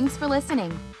 Thanks for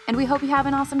listening, and we hope you have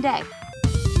an awesome day.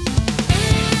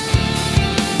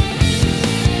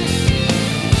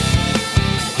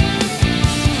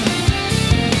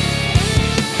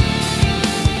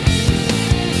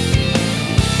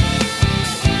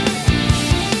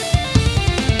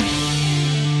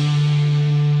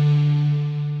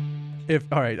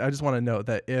 All right, I just want to note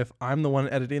that if I'm the one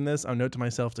editing this, I'll note to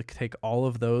myself to take all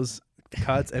of those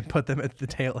cuts and put them at the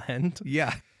tail end.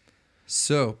 Yeah.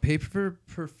 So paper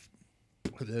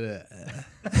That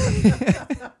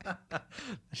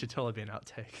should totally be an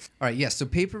outtake. All right. Yeah. So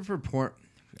paper for porn.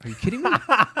 Are you kidding me?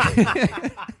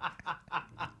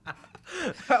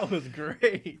 That was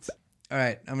great. All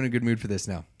right. I'm in a good mood for this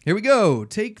now. Here we go.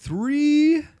 Take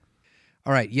 3.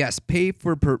 All right. Yes. Pay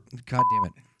for God damn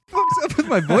it. What's up with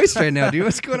my voice right now, dude?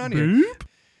 What's going on here? Boop.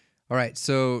 All right,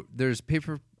 so there's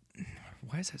paper.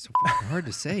 Why is that so fucking hard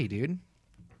to say, dude?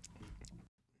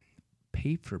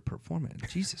 Pay for performance.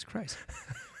 Jesus Christ.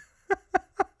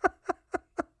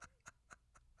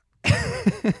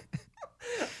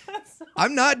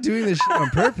 I'm not doing this shit on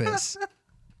purpose.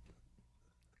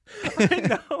 I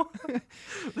know.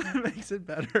 That makes it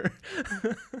better.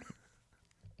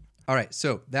 All right,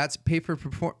 so that's pay for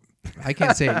perform. I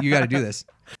can't say it. You got to do this.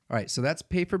 All right, so that's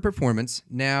pay for performance.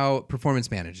 Now, performance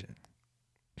management.